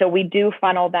 And so we do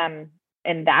funnel them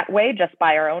in that way, just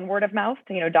by our own word of mouth,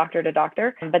 doctor to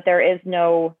doctor. But there is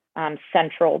no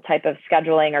central type of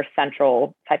scheduling or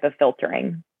central type of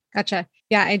filtering. Gotcha.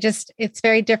 Yeah, it's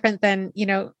very different than,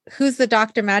 who's the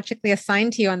doctor magically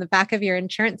assigned to you on the back of your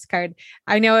insurance card.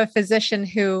 I know a physician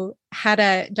who had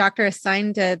a doctor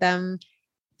assigned to them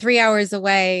 3 hours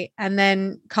away and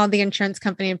then called the insurance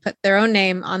company and put their own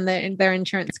name on their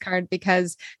insurance card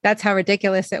because that's how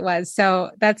ridiculous it was.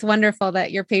 So that's wonderful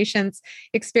that your patients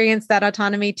experience that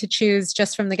autonomy to choose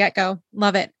just from the get-go.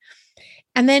 Love it.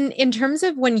 And then in terms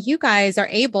of when you guys are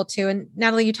able to, and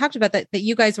Natalie, you talked about that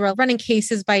you guys were running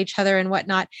cases by each other and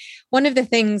whatnot. One of the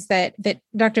things that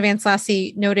Dr. Vance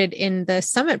Lassie noted in the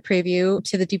summit preview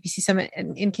to the DPC summit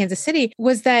in Kansas City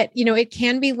was that, it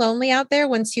can be lonely out there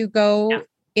once you go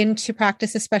into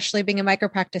practice, especially being a micro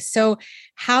practice. So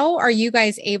how are you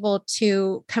guys able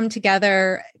to come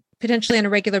together potentially on a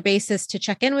regular basis to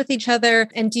check in with each other?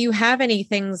 And do you have any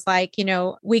things like,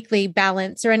 weekly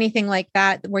balance or anything like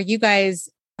that, where you guys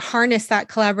harness that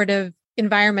collaborative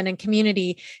environment and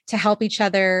community to help each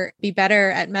other be better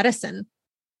at medicine?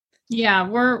 Yeah,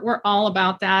 we're all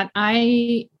about that.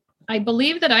 I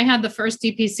believe that I had the first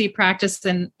DPC practice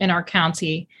in our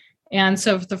county. And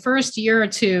so for the first year or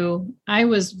two, I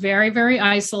was very, very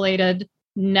isolated,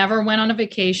 never went on a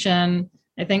vacation.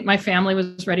 I think my family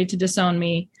was ready to disown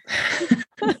me.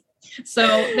 So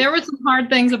there were some hard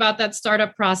things about that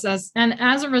startup process. And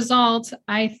as a result,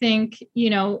 I think,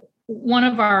 one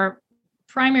of our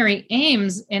primary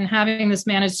aims in having this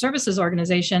managed services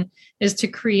organization is to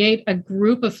create a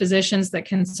group of physicians that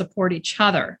can support each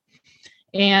other.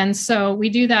 And so we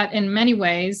do that in many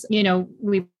ways.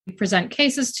 We present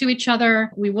cases to each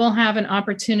other. We will have an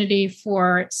opportunity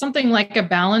for something like a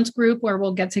balance group where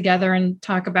we'll get together and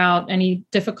talk about any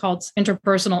difficult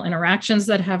interpersonal interactions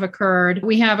that have occurred.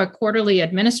 We have a quarterly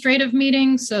administrative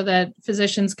meeting so that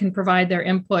physicians can provide their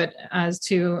input as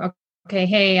to, okay,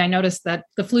 hey, I noticed that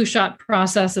the flu shot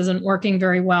process isn't working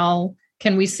very well.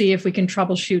 Can we see if we can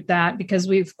troubleshoot that? Because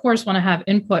we, of course, want to have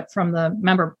input from the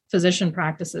member physician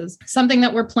practices. Something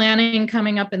that we're planning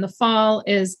coming up in the fall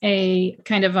is a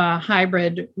kind of a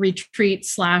hybrid retreat /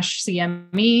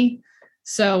 CME.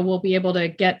 So we'll be able to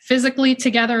get physically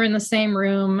together in the same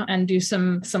room and do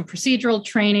some procedural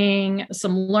training,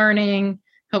 some learning,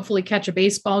 hopefully catch a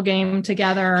baseball game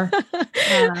together.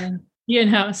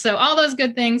 So all those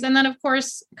good things. And then, of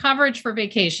course, coverage for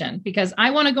vacation, because I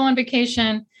want to go on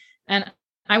vacation. And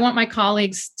I want my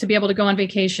colleagues to be able to go on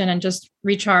vacation and just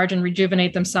recharge and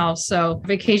rejuvenate themselves. So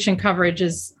vacation coverage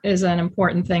is an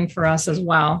important thing for us as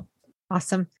well.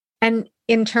 Awesome. And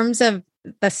in terms of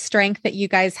the strength that you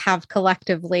guys have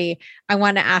collectively, I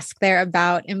want to ask there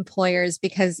about employers,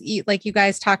 because like you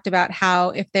guys talked about how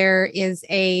if there is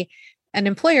an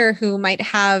employer who might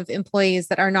have employees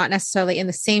that are not necessarily in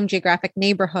the same geographic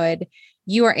neighborhood,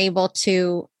 you are able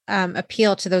to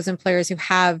appeal to those employers who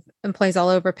have employees all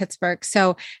over Pittsburgh.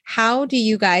 So how do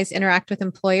you guys interact with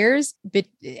employers,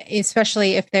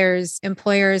 especially if there's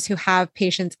employers who have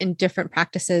patients in different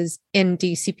practices in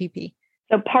DCPP?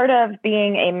 So part of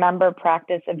being a member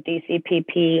practice of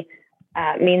DCPP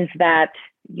means that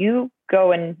you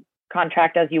go and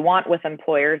contract as you want with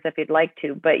employers if you'd like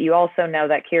to, but you also know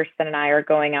that Kirsten and I are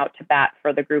going out to bat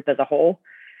for the group as a whole.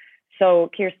 So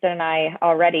Kirsten and I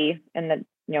already in the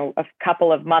a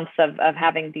couple of months of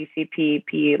having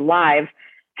DCPP live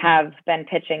have been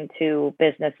pitching to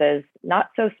businesses, not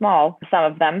so small, some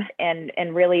of them,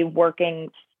 and really working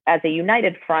as a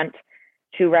united front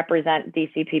to represent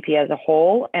DCPP as a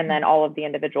whole, and then all of the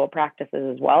individual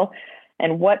practices as well.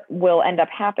 And what will end up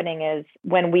happening is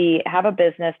when we have a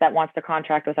business that wants to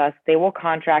contract with us, they will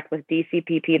contract with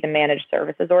DCPP, the managed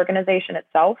services organization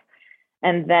itself,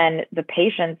 and then the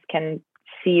patients can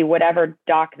see whatever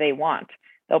doc they want.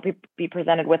 They'll be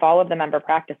presented with all of the member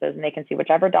practices, and they can see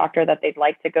whichever doctor that they'd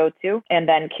like to go to. And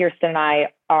then Kirsten and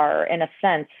I are, in a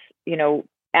sense,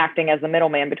 acting as the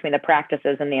middleman between the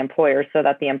practices and the employers, so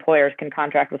that the employers can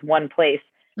contract with one place,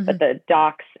 but the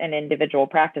docs and individual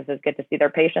practices get to see their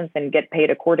patients and get paid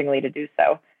accordingly to do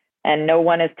so. And no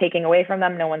one is taking away from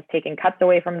them. No one's taking cuts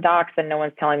away from docs, and no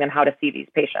one's telling them how to see these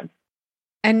patients.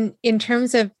 And in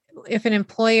terms of if an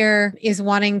employer is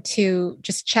wanting to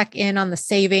just check in on the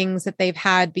savings that they've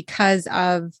had because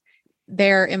of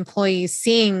their employees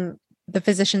seeing the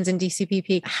physicians in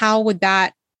DCPP, how would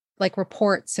that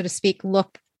report, so to speak,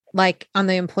 look like on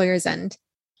the employer's end?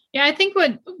 Yeah, I think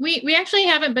what we actually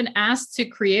haven't been asked to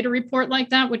create a report like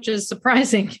that, which is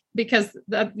surprising because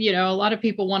a lot of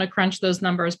people want to crunch those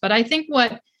numbers. But I think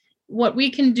what we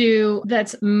can do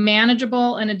that's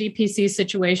manageable in a DPC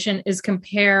situation is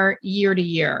compare year to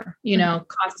year,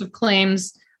 cost of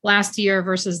claims last year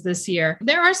versus this year.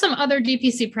 There are some other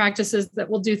DPC practices that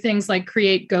will do things like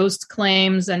create ghost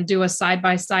claims and do a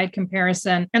side-by-side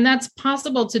comparison. And that's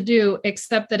possible to do,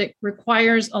 except that it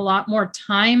requires a lot more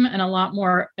time and a lot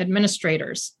more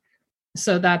administrators.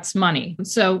 So that's money.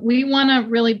 So we want to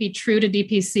really be true to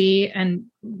DPC and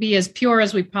be as pure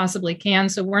as we possibly can.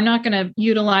 So we're not going to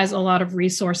utilize a lot of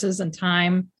resources and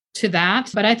time to that,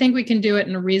 but I think we can do it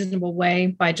in a reasonable way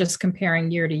by just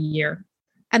comparing year to year.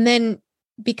 And then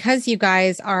because you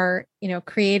guys are,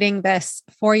 creating this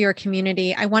for your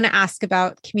community, I want to ask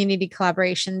about community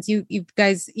collaborations. You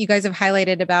guys have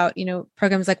highlighted about,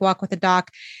 programs like Walk with a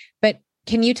Doc, but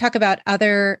can you talk about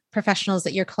other professionals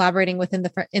that you're collaborating with in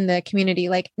the community?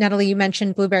 Like Natalie, you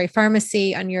mentioned Blueberry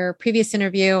Pharmacy on your previous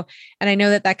interview, and I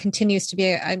know that continues to be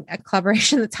a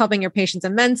collaboration that's helping your patients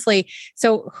immensely.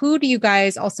 So who do you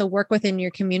guys also work with in your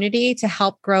community to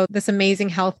help grow this amazing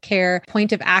healthcare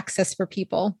point of access for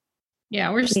people? Yeah,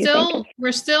 we're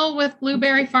still with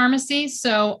Blueberry Pharmacy.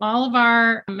 So all of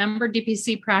our member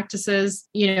DPC practices,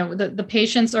 the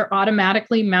patients are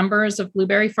automatically members of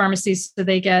Blueberry Pharmacy. So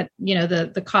they get,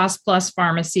 the cost plus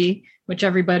pharmacy, which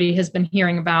everybody has been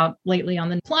hearing about lately on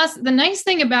the. Plus, the nice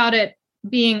thing about it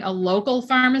being a local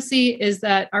pharmacy is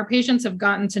that our patients have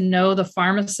gotten to know the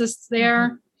pharmacists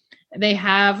there. Mm-hmm. They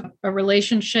have a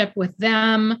relationship with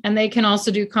them, and they can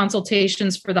also do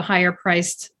consultations for the higher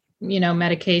priced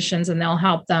medications, and they'll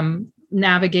help them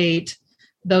navigate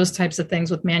those types of things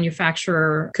with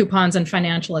manufacturer coupons and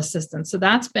financial assistance. So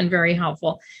that's been very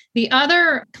helpful. The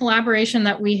other collaboration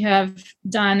that we have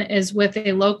done is with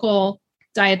a local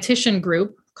dietitian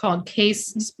group called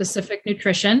Case Specific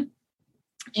Nutrition.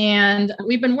 And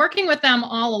we've been working with them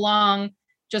all along,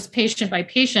 just patient by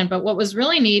patient. But what was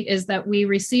really neat is that we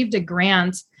received a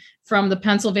grant from the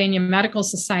Pennsylvania Medical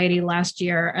Society last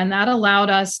year, and that allowed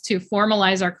us to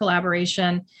formalize our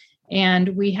collaboration. And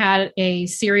we had a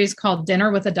series called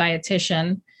Dinner with a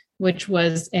Dietitian, which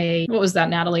was what was that,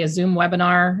 Natalie? A Zoom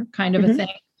webinar kind of a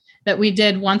thing that we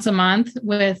did once a month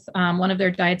with one of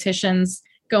their dietitians,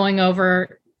 going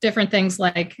over different things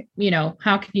like,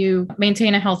 how can you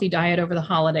maintain a healthy diet over the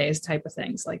holidays, type of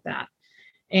things like that.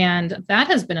 And that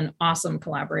has been an awesome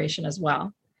collaboration as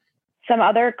well. Some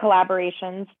other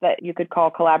collaborations that you could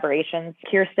call collaborations.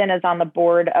 Kirsten is on the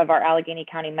board of our Allegheny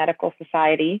County Medical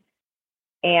Society.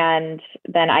 And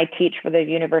then I teach for the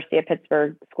University of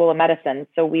Pittsburgh School of Medicine.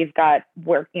 So we're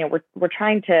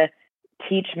trying to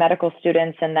teach medical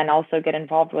students and then also get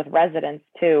involved with residents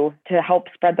too, to help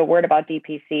spread the word about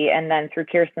DPC. And then through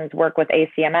Kirsten's work with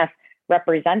ACMS,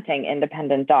 representing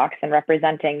independent docs and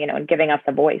representing, and giving us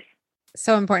a voice.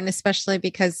 So important, especially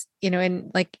because,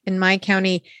 in my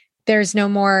county, there's no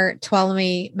more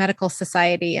Tuolumne Medical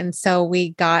Society. And so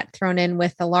we got thrown in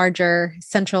with the larger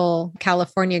Central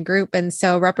California group. And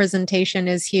so representation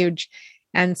is huge.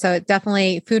 And so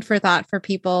definitely food for thought for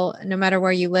people, no matter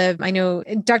where you live. I know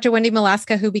Dr. Wendy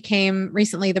Malaska, who became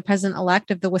recently the president-elect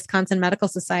of the Wisconsin Medical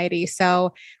Society.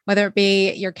 So whether it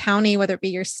be your county, whether it be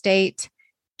your state,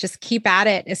 just keep at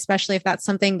it, especially if that's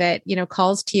something that,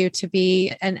 calls to you to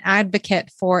be an advocate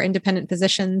for independent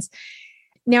physicians.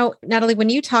 Now, Natalie, when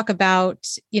you talk about,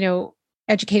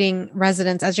 educating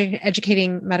residents,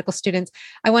 educating medical students,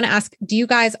 I want to ask, do you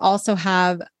guys also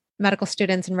have medical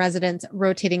students and residents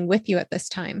rotating with you at this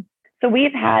time? So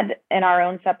we've had in our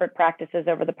own separate practices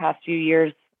over the past few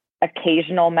years,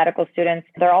 occasional medical students.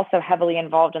 They're also heavily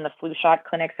involved in the flu shot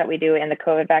clinics that we do and the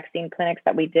COVID vaccine clinics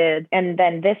that we did. And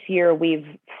then this year, we've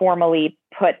formally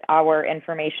put our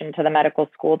information to the medical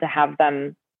school to have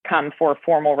them come for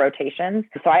formal rotations.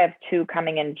 So I have 2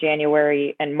 coming in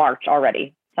January and March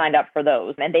already signed up for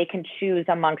those. And they can choose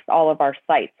amongst all of our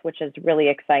sites, which is really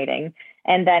exciting.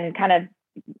 And then kind of,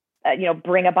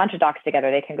 bring a bunch of docs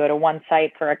together. They can go to one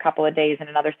site for a couple of days and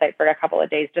another site for a couple of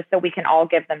days, just so we can all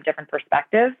give them different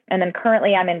perspectives. And then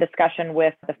currently I'm in discussion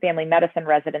with the family medicine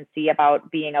residency about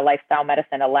being a lifestyle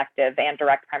medicine elective and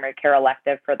direct primary care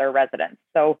elective for their residents.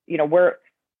 So,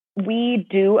 we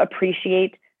do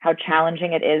appreciate how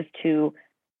challenging it is to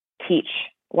teach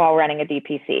while running a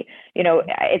DPC.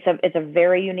 It's a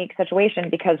very unique situation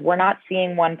because we're not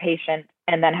seeing one patient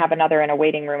and then have another in a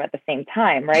waiting room at the same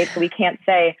time, right? So we can't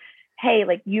say, hey,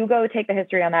 you go take the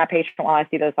history on that patient while I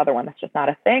see this other one. That's just not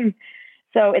a thing.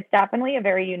 So it's definitely a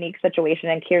very unique situation.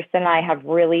 And Kirsten and I have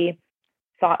really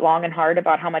thought long and hard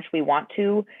about how much we want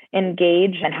to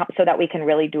engage and so that we can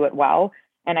really do it well.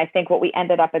 And I think what we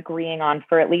ended up agreeing on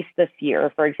for at least this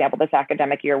year, for example, this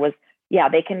academic year, was,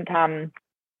 they can come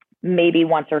maybe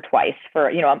once or twice for,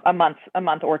 a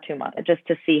month or 2 months, just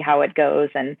to see how it goes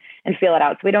and feel it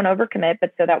out. So we don't overcommit,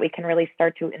 but so that we can really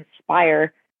start to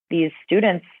inspire these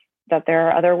students that there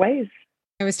are other ways.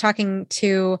 I was talking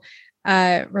to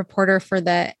a reporter for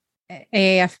the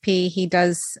AAFP. He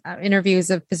does interviews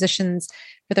of physicians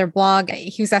for their blog.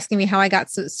 He was asking me how I got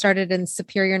started in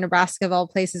Superior, Nebraska, of all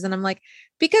places. And I'm like,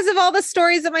 because of all the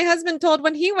stories that my husband told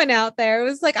when he went out there. It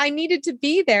was like, I needed to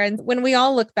be there. And when we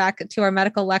all look back to our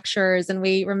medical lecturers and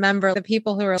we remember the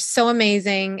people who are so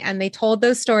amazing and they told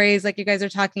those stories like you guys are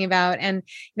talking about. And,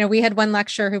 we had one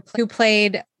lecturer who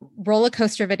played roller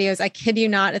coaster videos. I kid you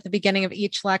not, at the beginning of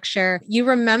each lecture. You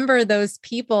remember those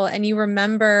people and you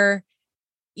remember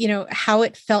how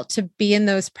it felt to be in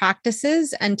those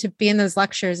practices and to be in those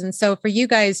lectures. And so for you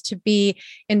guys to be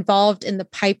involved in the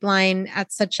pipeline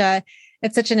at such an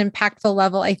impactful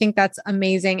level, I think that's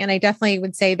amazing. And I definitely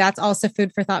would say that's also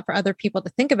food for thought for other people to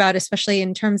think about, especially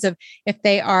in terms of if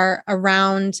they are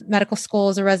around medical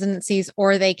schools or residencies,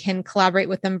 or they can collaborate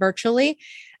with them virtually.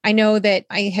 I know that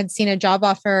I had seen a job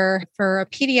offer for a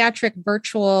pediatric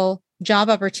virtual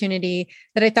job opportunity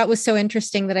that I thought was so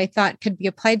interesting that I thought could be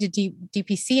applied to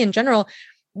DPC in general,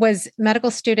 was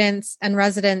medical students and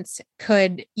residents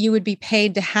you would be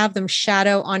paid to have them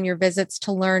shadow on your visits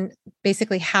to learn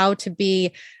basically how to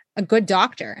be a good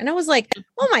doctor. And I was like,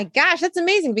 oh my gosh, that's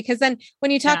amazing. Because then when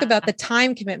you talk about the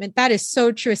time commitment, that is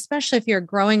so true, especially if you're a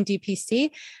growing DPC.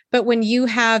 But when you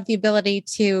have the ability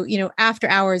to, after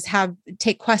hours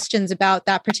take questions about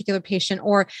that particular patient,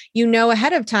 or,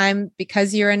 ahead of time,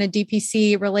 because you're in a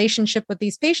DPC relationship with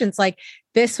these patients, like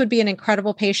this would be an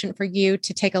incredible patient for you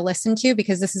to take a listen to,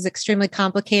 because this is extremely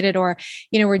complicated, or,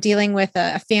 we're dealing with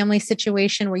a family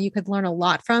situation where you could learn a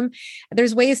lot from.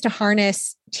 There's ways to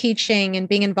harness teaching and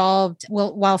being involved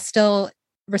while still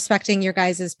respecting your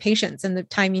guys' patients and the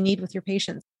time you need with your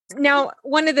patients. Now,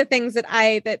 one of the things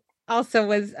that also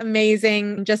was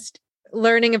amazing, just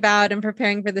learning about and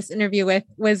preparing for this interview with,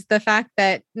 was the fact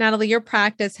that Natalie, your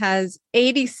practice has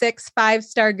 86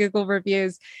 5-star Google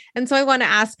reviews. And so I want to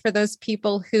ask for those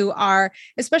people who are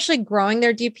especially growing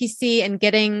their DPC and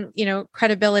getting,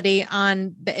 credibility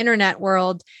on the internet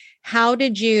world, how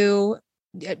did you,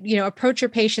 approach your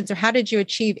patients, or how did you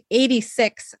achieve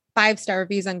 86 5-star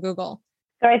reviews on Google?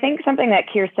 So I think something that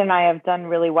Kirsten and I have done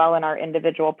really well in our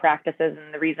individual practices,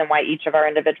 and the reason why each of our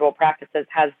individual practices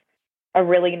has a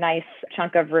really nice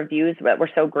chunk of reviews that we're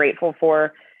so grateful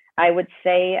for, I would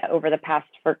say over the past,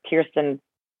 for Kirsten,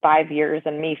 5 years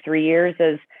and me 3 years,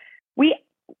 is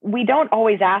we don't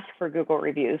always ask for Google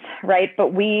reviews, right?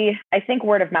 But I think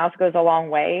word of mouth goes a long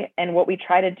way. And what we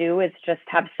try to do is just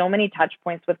have so many touch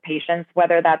points with patients,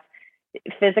 whether that's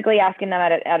physically asking them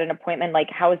at an appointment, like,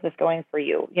 how is this going for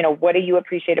you? What do you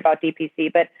appreciate about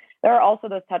DPC? But there are also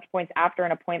those touch points after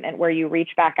an appointment where you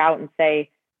reach back out and say,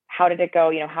 how did it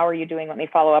go? How are you doing? Let me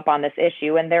follow up on this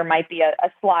issue. And there might be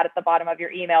a slot at the bottom of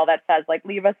your email that says, like,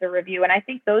 leave us a review. And I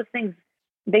think those things,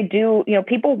 they do,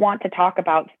 people want to talk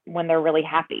about when they're really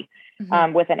happy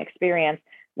with an experience.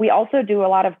 We also do a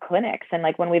lot of clinics. And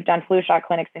like when we've done flu shot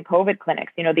clinics and COVID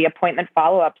clinics, the appointment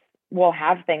follow-ups will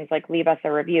have things like leave us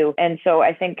a review. And so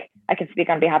I think I can speak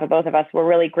on behalf of both of us. We're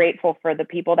really grateful for the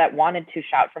people that wanted to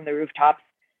shout from the rooftops,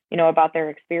 about their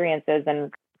experiences.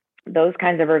 And those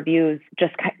kinds of reviews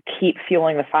just keep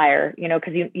fueling the fire,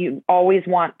 because you always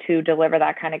want to deliver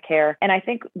that kind of care. And I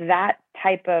think that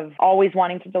type of always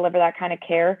wanting to deliver that kind of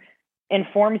care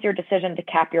informs your decision to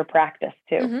cap your practice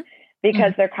too.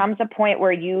 Because there comes a point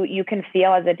where you can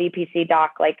feel as a DPC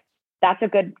doc, like, that's a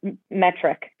good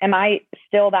metric. Am I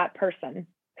still that person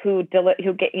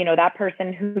that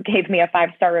person who gave me a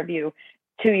 5-star review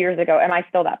 2 years ago? Am I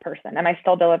still that person? Am I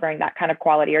still delivering that kind of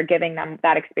quality or giving them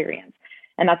that experience?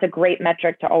 And that's a great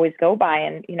metric to always go by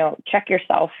and, check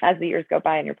yourself as the years go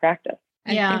by in your practice.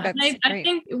 I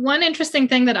think one interesting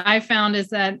thing that I found is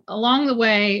that along the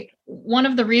way, one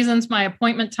of the reasons my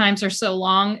appointment times are so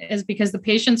long is because the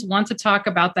patients want to talk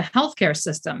about the healthcare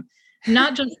system,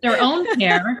 not just their own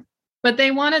care, but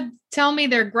they want to tell me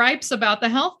their gripes about the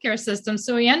healthcare system.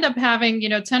 So we end up having,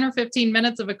 10 or 15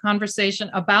 minutes of a conversation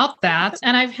about that.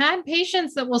 And I've had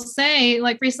patients that will say,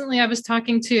 like recently I was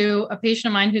talking to a patient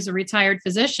of mine who's a retired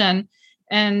physician.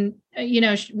 And,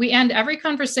 we end every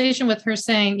conversation with her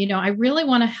saying, I really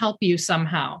want to help you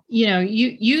somehow.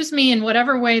 You use me in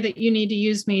whatever way that you need to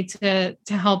use me to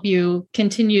help you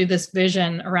continue this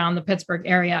vision around the Pittsburgh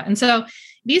area. And so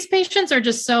these patients are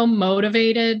just so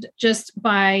motivated just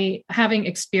by having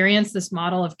experienced this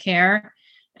model of care.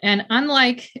 And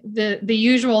unlike the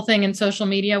usual thing in social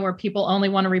media where people only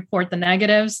want to report the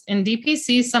negatives, in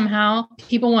DPC, somehow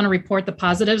people want to report the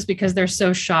positives because they're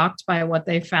so shocked by what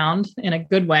they found in a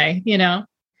good way,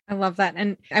 I love that.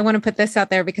 And I want to put this out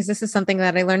there because this is something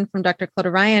that I learned from Dr.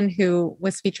 Claudia Ryan, who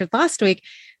was featured last week.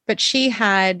 but she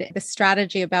had the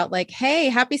strategy about like, hey,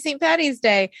 happy St. Patty's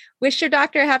Day. Wish your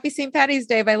doctor a happy St. Patty's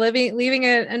Day by leaving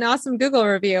an awesome Google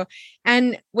review.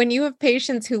 And when you have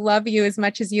patients who love you as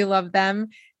much as you love them,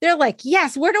 they're like,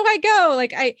 yes, where do I go?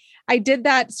 Like I did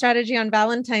that strategy on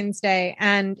Valentine's Day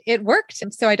and it worked.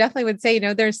 So I definitely would say,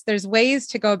 there's ways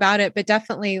to go about it, but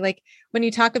definitely like when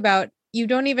you talk about, you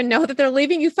don't even know that they're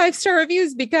leaving you 5-star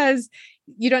reviews because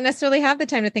you don't necessarily have the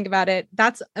time to think about it.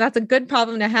 That's a good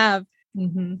problem to have.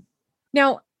 Mm-hmm.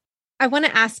 Now, I want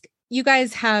to ask, you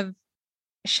guys have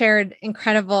shared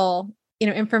incredible,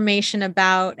 information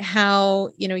about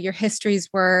how, your histories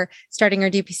were starting your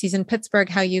DPCs in Pittsburgh,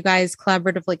 how you guys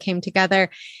collaboratively came together.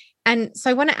 And so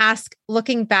I want to ask,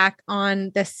 looking back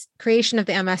on this creation of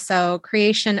the MSO,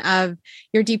 creation of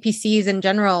your DPCs in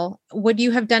general, would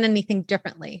you have done anything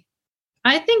differently?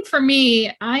 I think for me,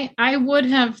 I would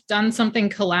have done something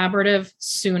collaborative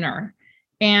sooner.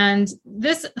 And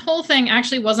this whole thing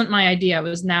actually wasn't my idea. It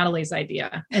was Natalie's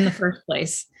idea in the first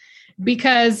place,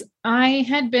 because I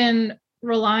had been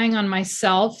relying on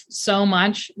myself so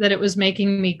much that it was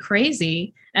making me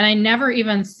crazy. And I never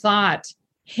even thought,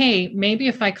 hey, maybe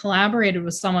if I collaborated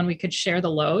with someone, we could share the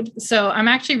load. So I'm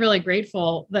actually really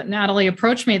grateful that Natalie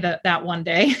approached me that one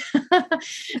day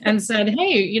and said,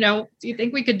 hey, do you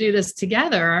think we could do this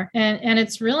together? And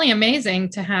it's really amazing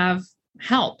to have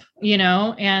help,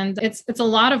 and it's a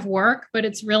lot of work, but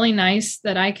it's really nice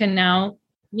that I can now,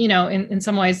 in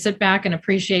some ways sit back and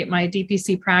appreciate my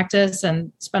DPC practice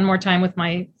and spend more time with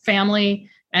my family.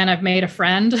 And I've made a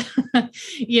friend,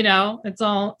 it's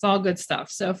all good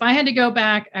stuff. So if I had to go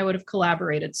back, I would have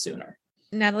collaborated sooner.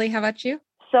 Natalie, how about you?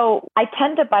 So I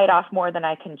tend to bite off more than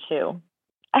I can chew.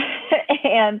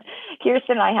 And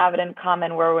Kirsten and I have it in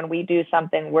common where when we do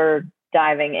something, we're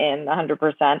diving in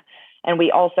 100%. And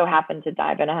we also happen to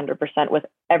dive in 100% with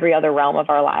every other realm of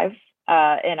our lives,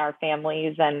 in our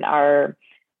families and our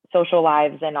social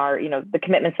lives and our, the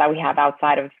commitments that we have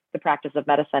outside of the practice of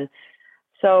medicine.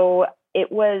 So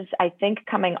it was, I think,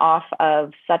 coming off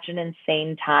of such an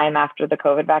insane time after the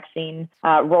COVID vaccine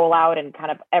rollout and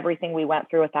kind of everything we went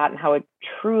through with that and how it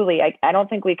truly, I don't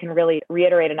think we can really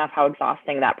reiterate enough how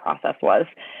exhausting that process was.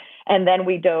 And then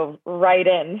we dove right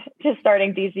in to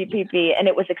starting DCPP, and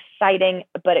it was exciting,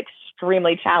 but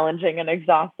extremely challenging and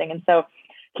exhausting. And so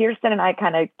Kirsten and I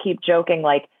kind of keep joking,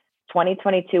 like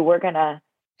 2022, we're going to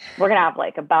have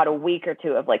like about a week or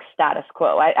two of like status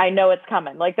quo. I know it's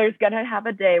coming. Like there's going to have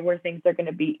a day where things are going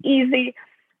to be easy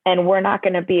and we're not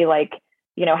going to be like,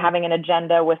 having an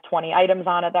agenda with 20 items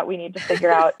on it that we need to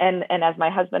figure out. And as my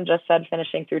husband just said,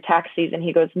 finishing through tax season,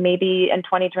 he goes, maybe in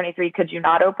 2023, could you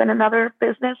not open another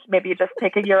business? Maybe you just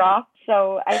take a year off.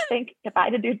 So I think if I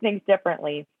had to do things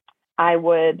differently, I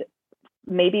would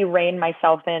maybe rein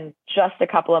myself in just a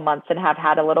couple of months and have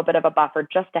had a little bit of a buffer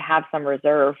just to have some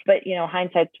reserve. But,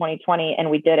 hindsight's 2020 and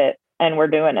we did it and we're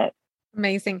doing it.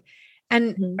 Amazing.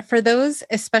 And for those,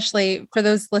 especially for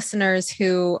those listeners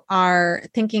who are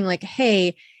thinking like,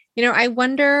 hey, I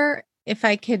wonder if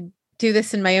I could do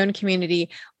this in my own community,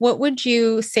 what would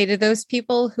you say to those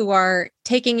people who are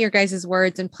taking your guys'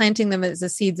 words and planting them as the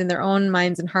seeds in their own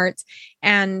minds and hearts?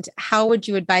 And how would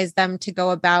you advise them to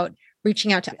go about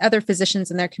reaching out to other physicians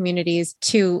in their communities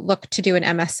to look to do an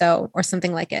MSO or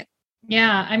something like it?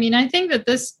 Yeah. I mean, I think that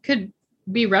this could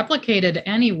be replicated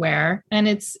anywhere. And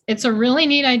it's a really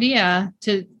neat idea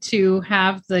to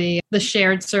have the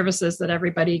shared services that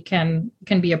everybody can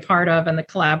be a part of and the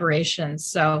collaboration.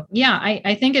 So yeah,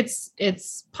 I think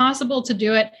it's possible to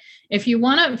do it. If you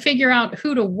want to figure out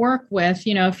who to work with,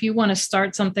 if you want to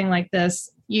start something like this,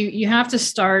 you have to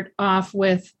start off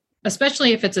with,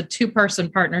 especially if it's a 2-person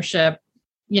partnership,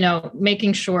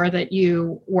 making sure that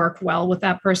you work well with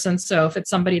that person. So if it's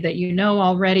somebody that you know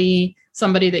already,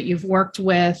 somebody that you've worked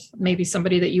with, maybe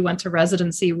somebody that you went to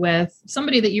residency with,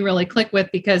 somebody that you really click with,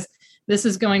 because this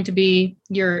is going to be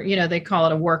your, they call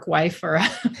it a work wife or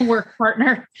a work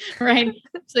partner, right?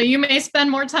 So you may spend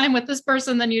more time with this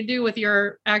person than you do with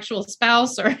your actual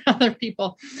spouse or other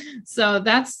people. So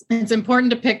it's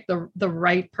important to pick the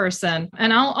right person.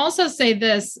 And I'll also say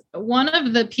this, one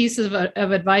of the pieces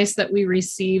of advice that we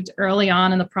received early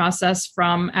on in the process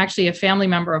from actually a family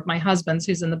member of my husband's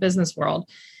who's in the business world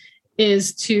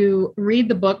is to read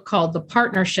the book called The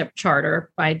Partnership Charter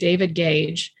by David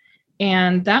Gage.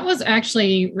 And that was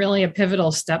actually really a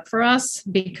pivotal step for us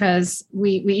because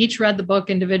we each read the book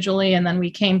individually and then we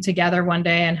came together one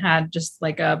day and had just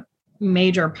like a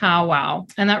major powwow.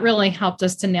 And that really helped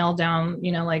us to nail down,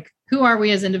 who are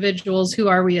we as individuals? Who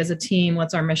are we as a team?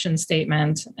 What's our mission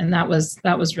statement? And that was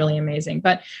really amazing.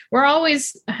 But we're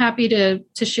always happy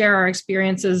to share our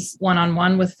experiences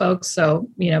one-on-one with folks. So,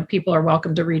 people are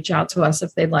welcome to reach out to us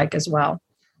if they'd like as well.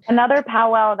 Another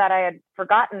powwow that I had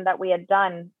forgotten that we had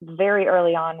done very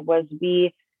early on was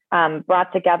we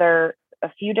brought together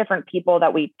a few different people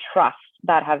that we trust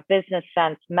that have business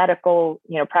sense, medical,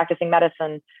 practicing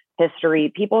medicine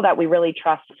history, people that we really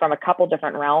trust from a couple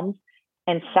different realms,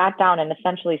 and sat down and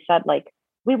essentially said, like,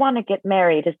 we want to get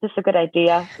married. Is this a good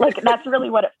idea? Like, that's really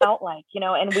what it felt like,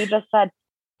 and we just said,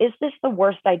 is this the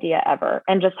worst idea ever?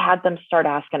 And just had them start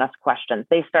asking us questions.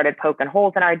 They started poking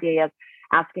holes in our ideas,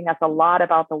 asking us a lot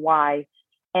about the why.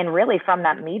 And really from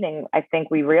that meeting, I think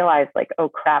we realized, like, oh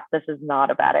crap, this is not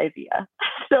a bad idea.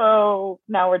 So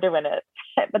now we're doing it.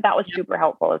 But that was super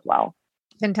helpful as well.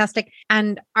 Fantastic.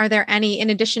 And are there any,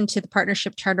 in addition to the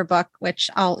partnership charter book, which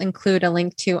I'll include a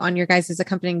link to on your guys'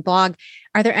 accompanying blog,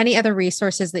 are there any other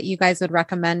resources that you guys would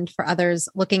recommend for others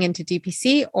looking into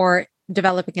DPC or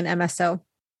developing an MSO?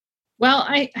 Well,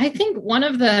 I think one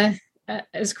of the,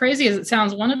 as crazy as it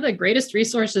sounds, one of the greatest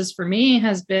resources for me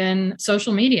has been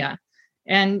social media.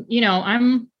 And,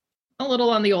 I'm a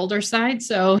little on the older side.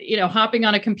 So, hopping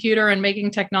on a computer and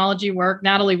making technology work,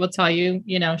 Natalie will tell you,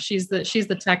 she's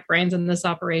the tech brains in this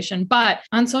operation. But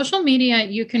on social media,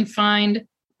 you can find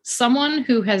someone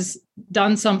who has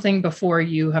done something before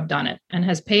you have done it and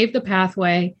has paved the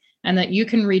pathway, and that you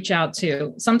can reach out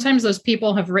to. Sometimes those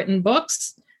people have written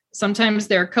books. Sometimes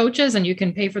they're coaches and you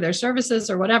can pay for their services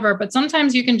or whatever, but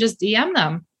sometimes you can just DM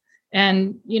them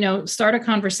and, start a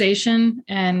conversation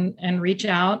and reach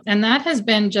out. And that has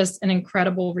been just an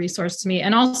incredible resource to me.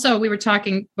 And also, we were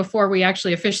talking before we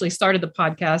actually officially started the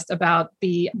podcast about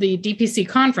the DPC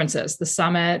conferences, the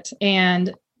summit,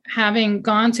 and having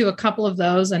gone to a couple of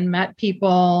those and met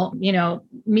people,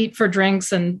 meet for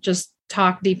drinks and just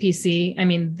talk DPC. I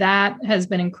mean, that has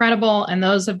been incredible. And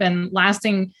those have been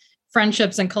lasting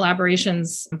friendships and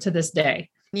collaborations to this day.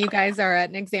 You guys are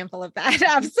an example of that.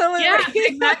 Absolutely. Yeah,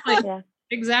 exactly. Yeah.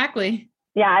 Exactly.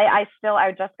 Yeah,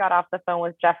 I just got off the phone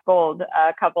with Jeff Gold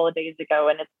a couple of days ago,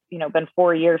 and it's, been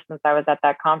 4 years since I was at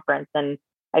that conference, and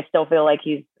I still feel like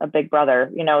he's a big brother,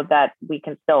 that we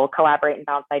can still collaborate and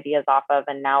bounce ideas off of.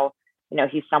 And now,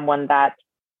 he's someone that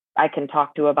I can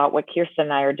talk to about what Kirsten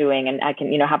and I are doing, and I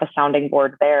can, have a sounding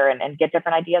board there and get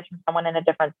different ideas from someone in a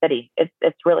different city.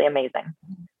 It's really amazing.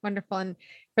 Wonderful. And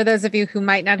for those of you who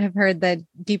might not have heard the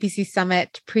DPC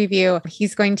Summit preview,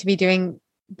 he's going to be doing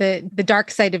the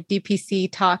dark side of DPC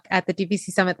talk at the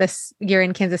DPC Summit this year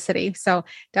in Kansas City. So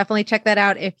definitely check that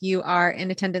out if you are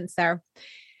in attendance there.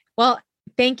 Well,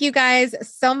 thank you guys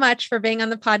so much for being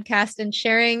on the podcast and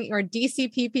sharing your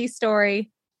DCPP story.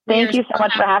 Thank you so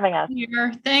much for having us.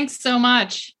 Thanks so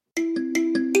much.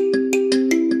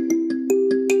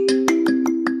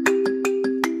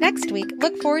 Next week,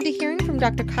 look forward to hearing from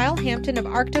Dr. Kyle Hampton of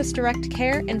Arctos Direct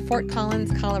Care in Fort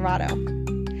Collins, Colorado.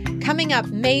 Coming up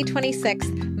May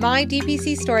 26th, My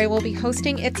DPC Story will be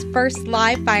hosting its first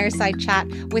live fireside chat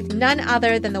with none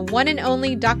other than the one and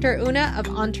only Dr. Una of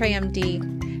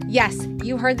EntreMD. Yes,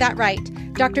 you heard that right.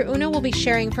 Dr. Una will be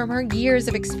sharing from her years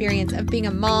of experience of being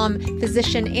a mom,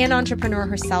 physician, and entrepreneur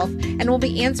herself, and will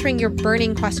be answering your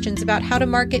burning questions about how to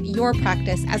market your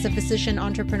practice as a physician,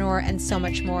 entrepreneur, and so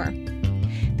much more.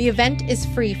 The event is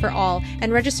free for all,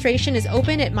 and registration is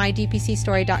open at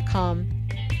mydpcstory.com.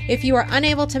 If you are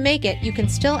unable to make it, you can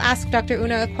still ask Dr.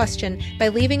 Una a question by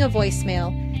leaving a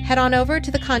voicemail. Head on over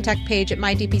to the contact page at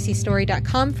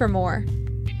mydpcstory.com for more.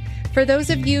 For those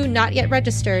of you not yet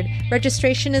registered,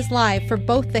 registration is live for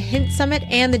both the HINT Summit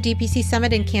and the DPC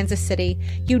Summit in Kansas City.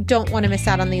 You don't want to miss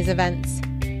out on these events.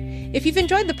 If you've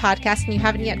enjoyed the podcast and you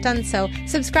haven't yet done so,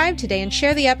 subscribe today and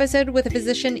share the episode with a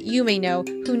physician you may know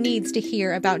who needs to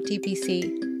hear about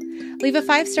DPC. Leave a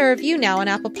 5-star review now on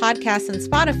Apple Podcasts and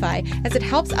Spotify, as it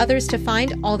helps others to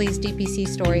find all these DPC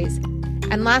stories.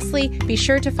 And lastly, be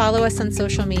sure to follow us on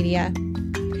social media.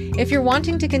 If you're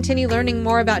wanting to continue learning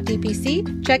more about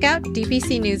DPC, check out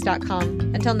dpcnews.com.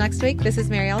 Until next week, this is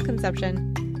Marielle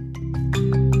Concepcion.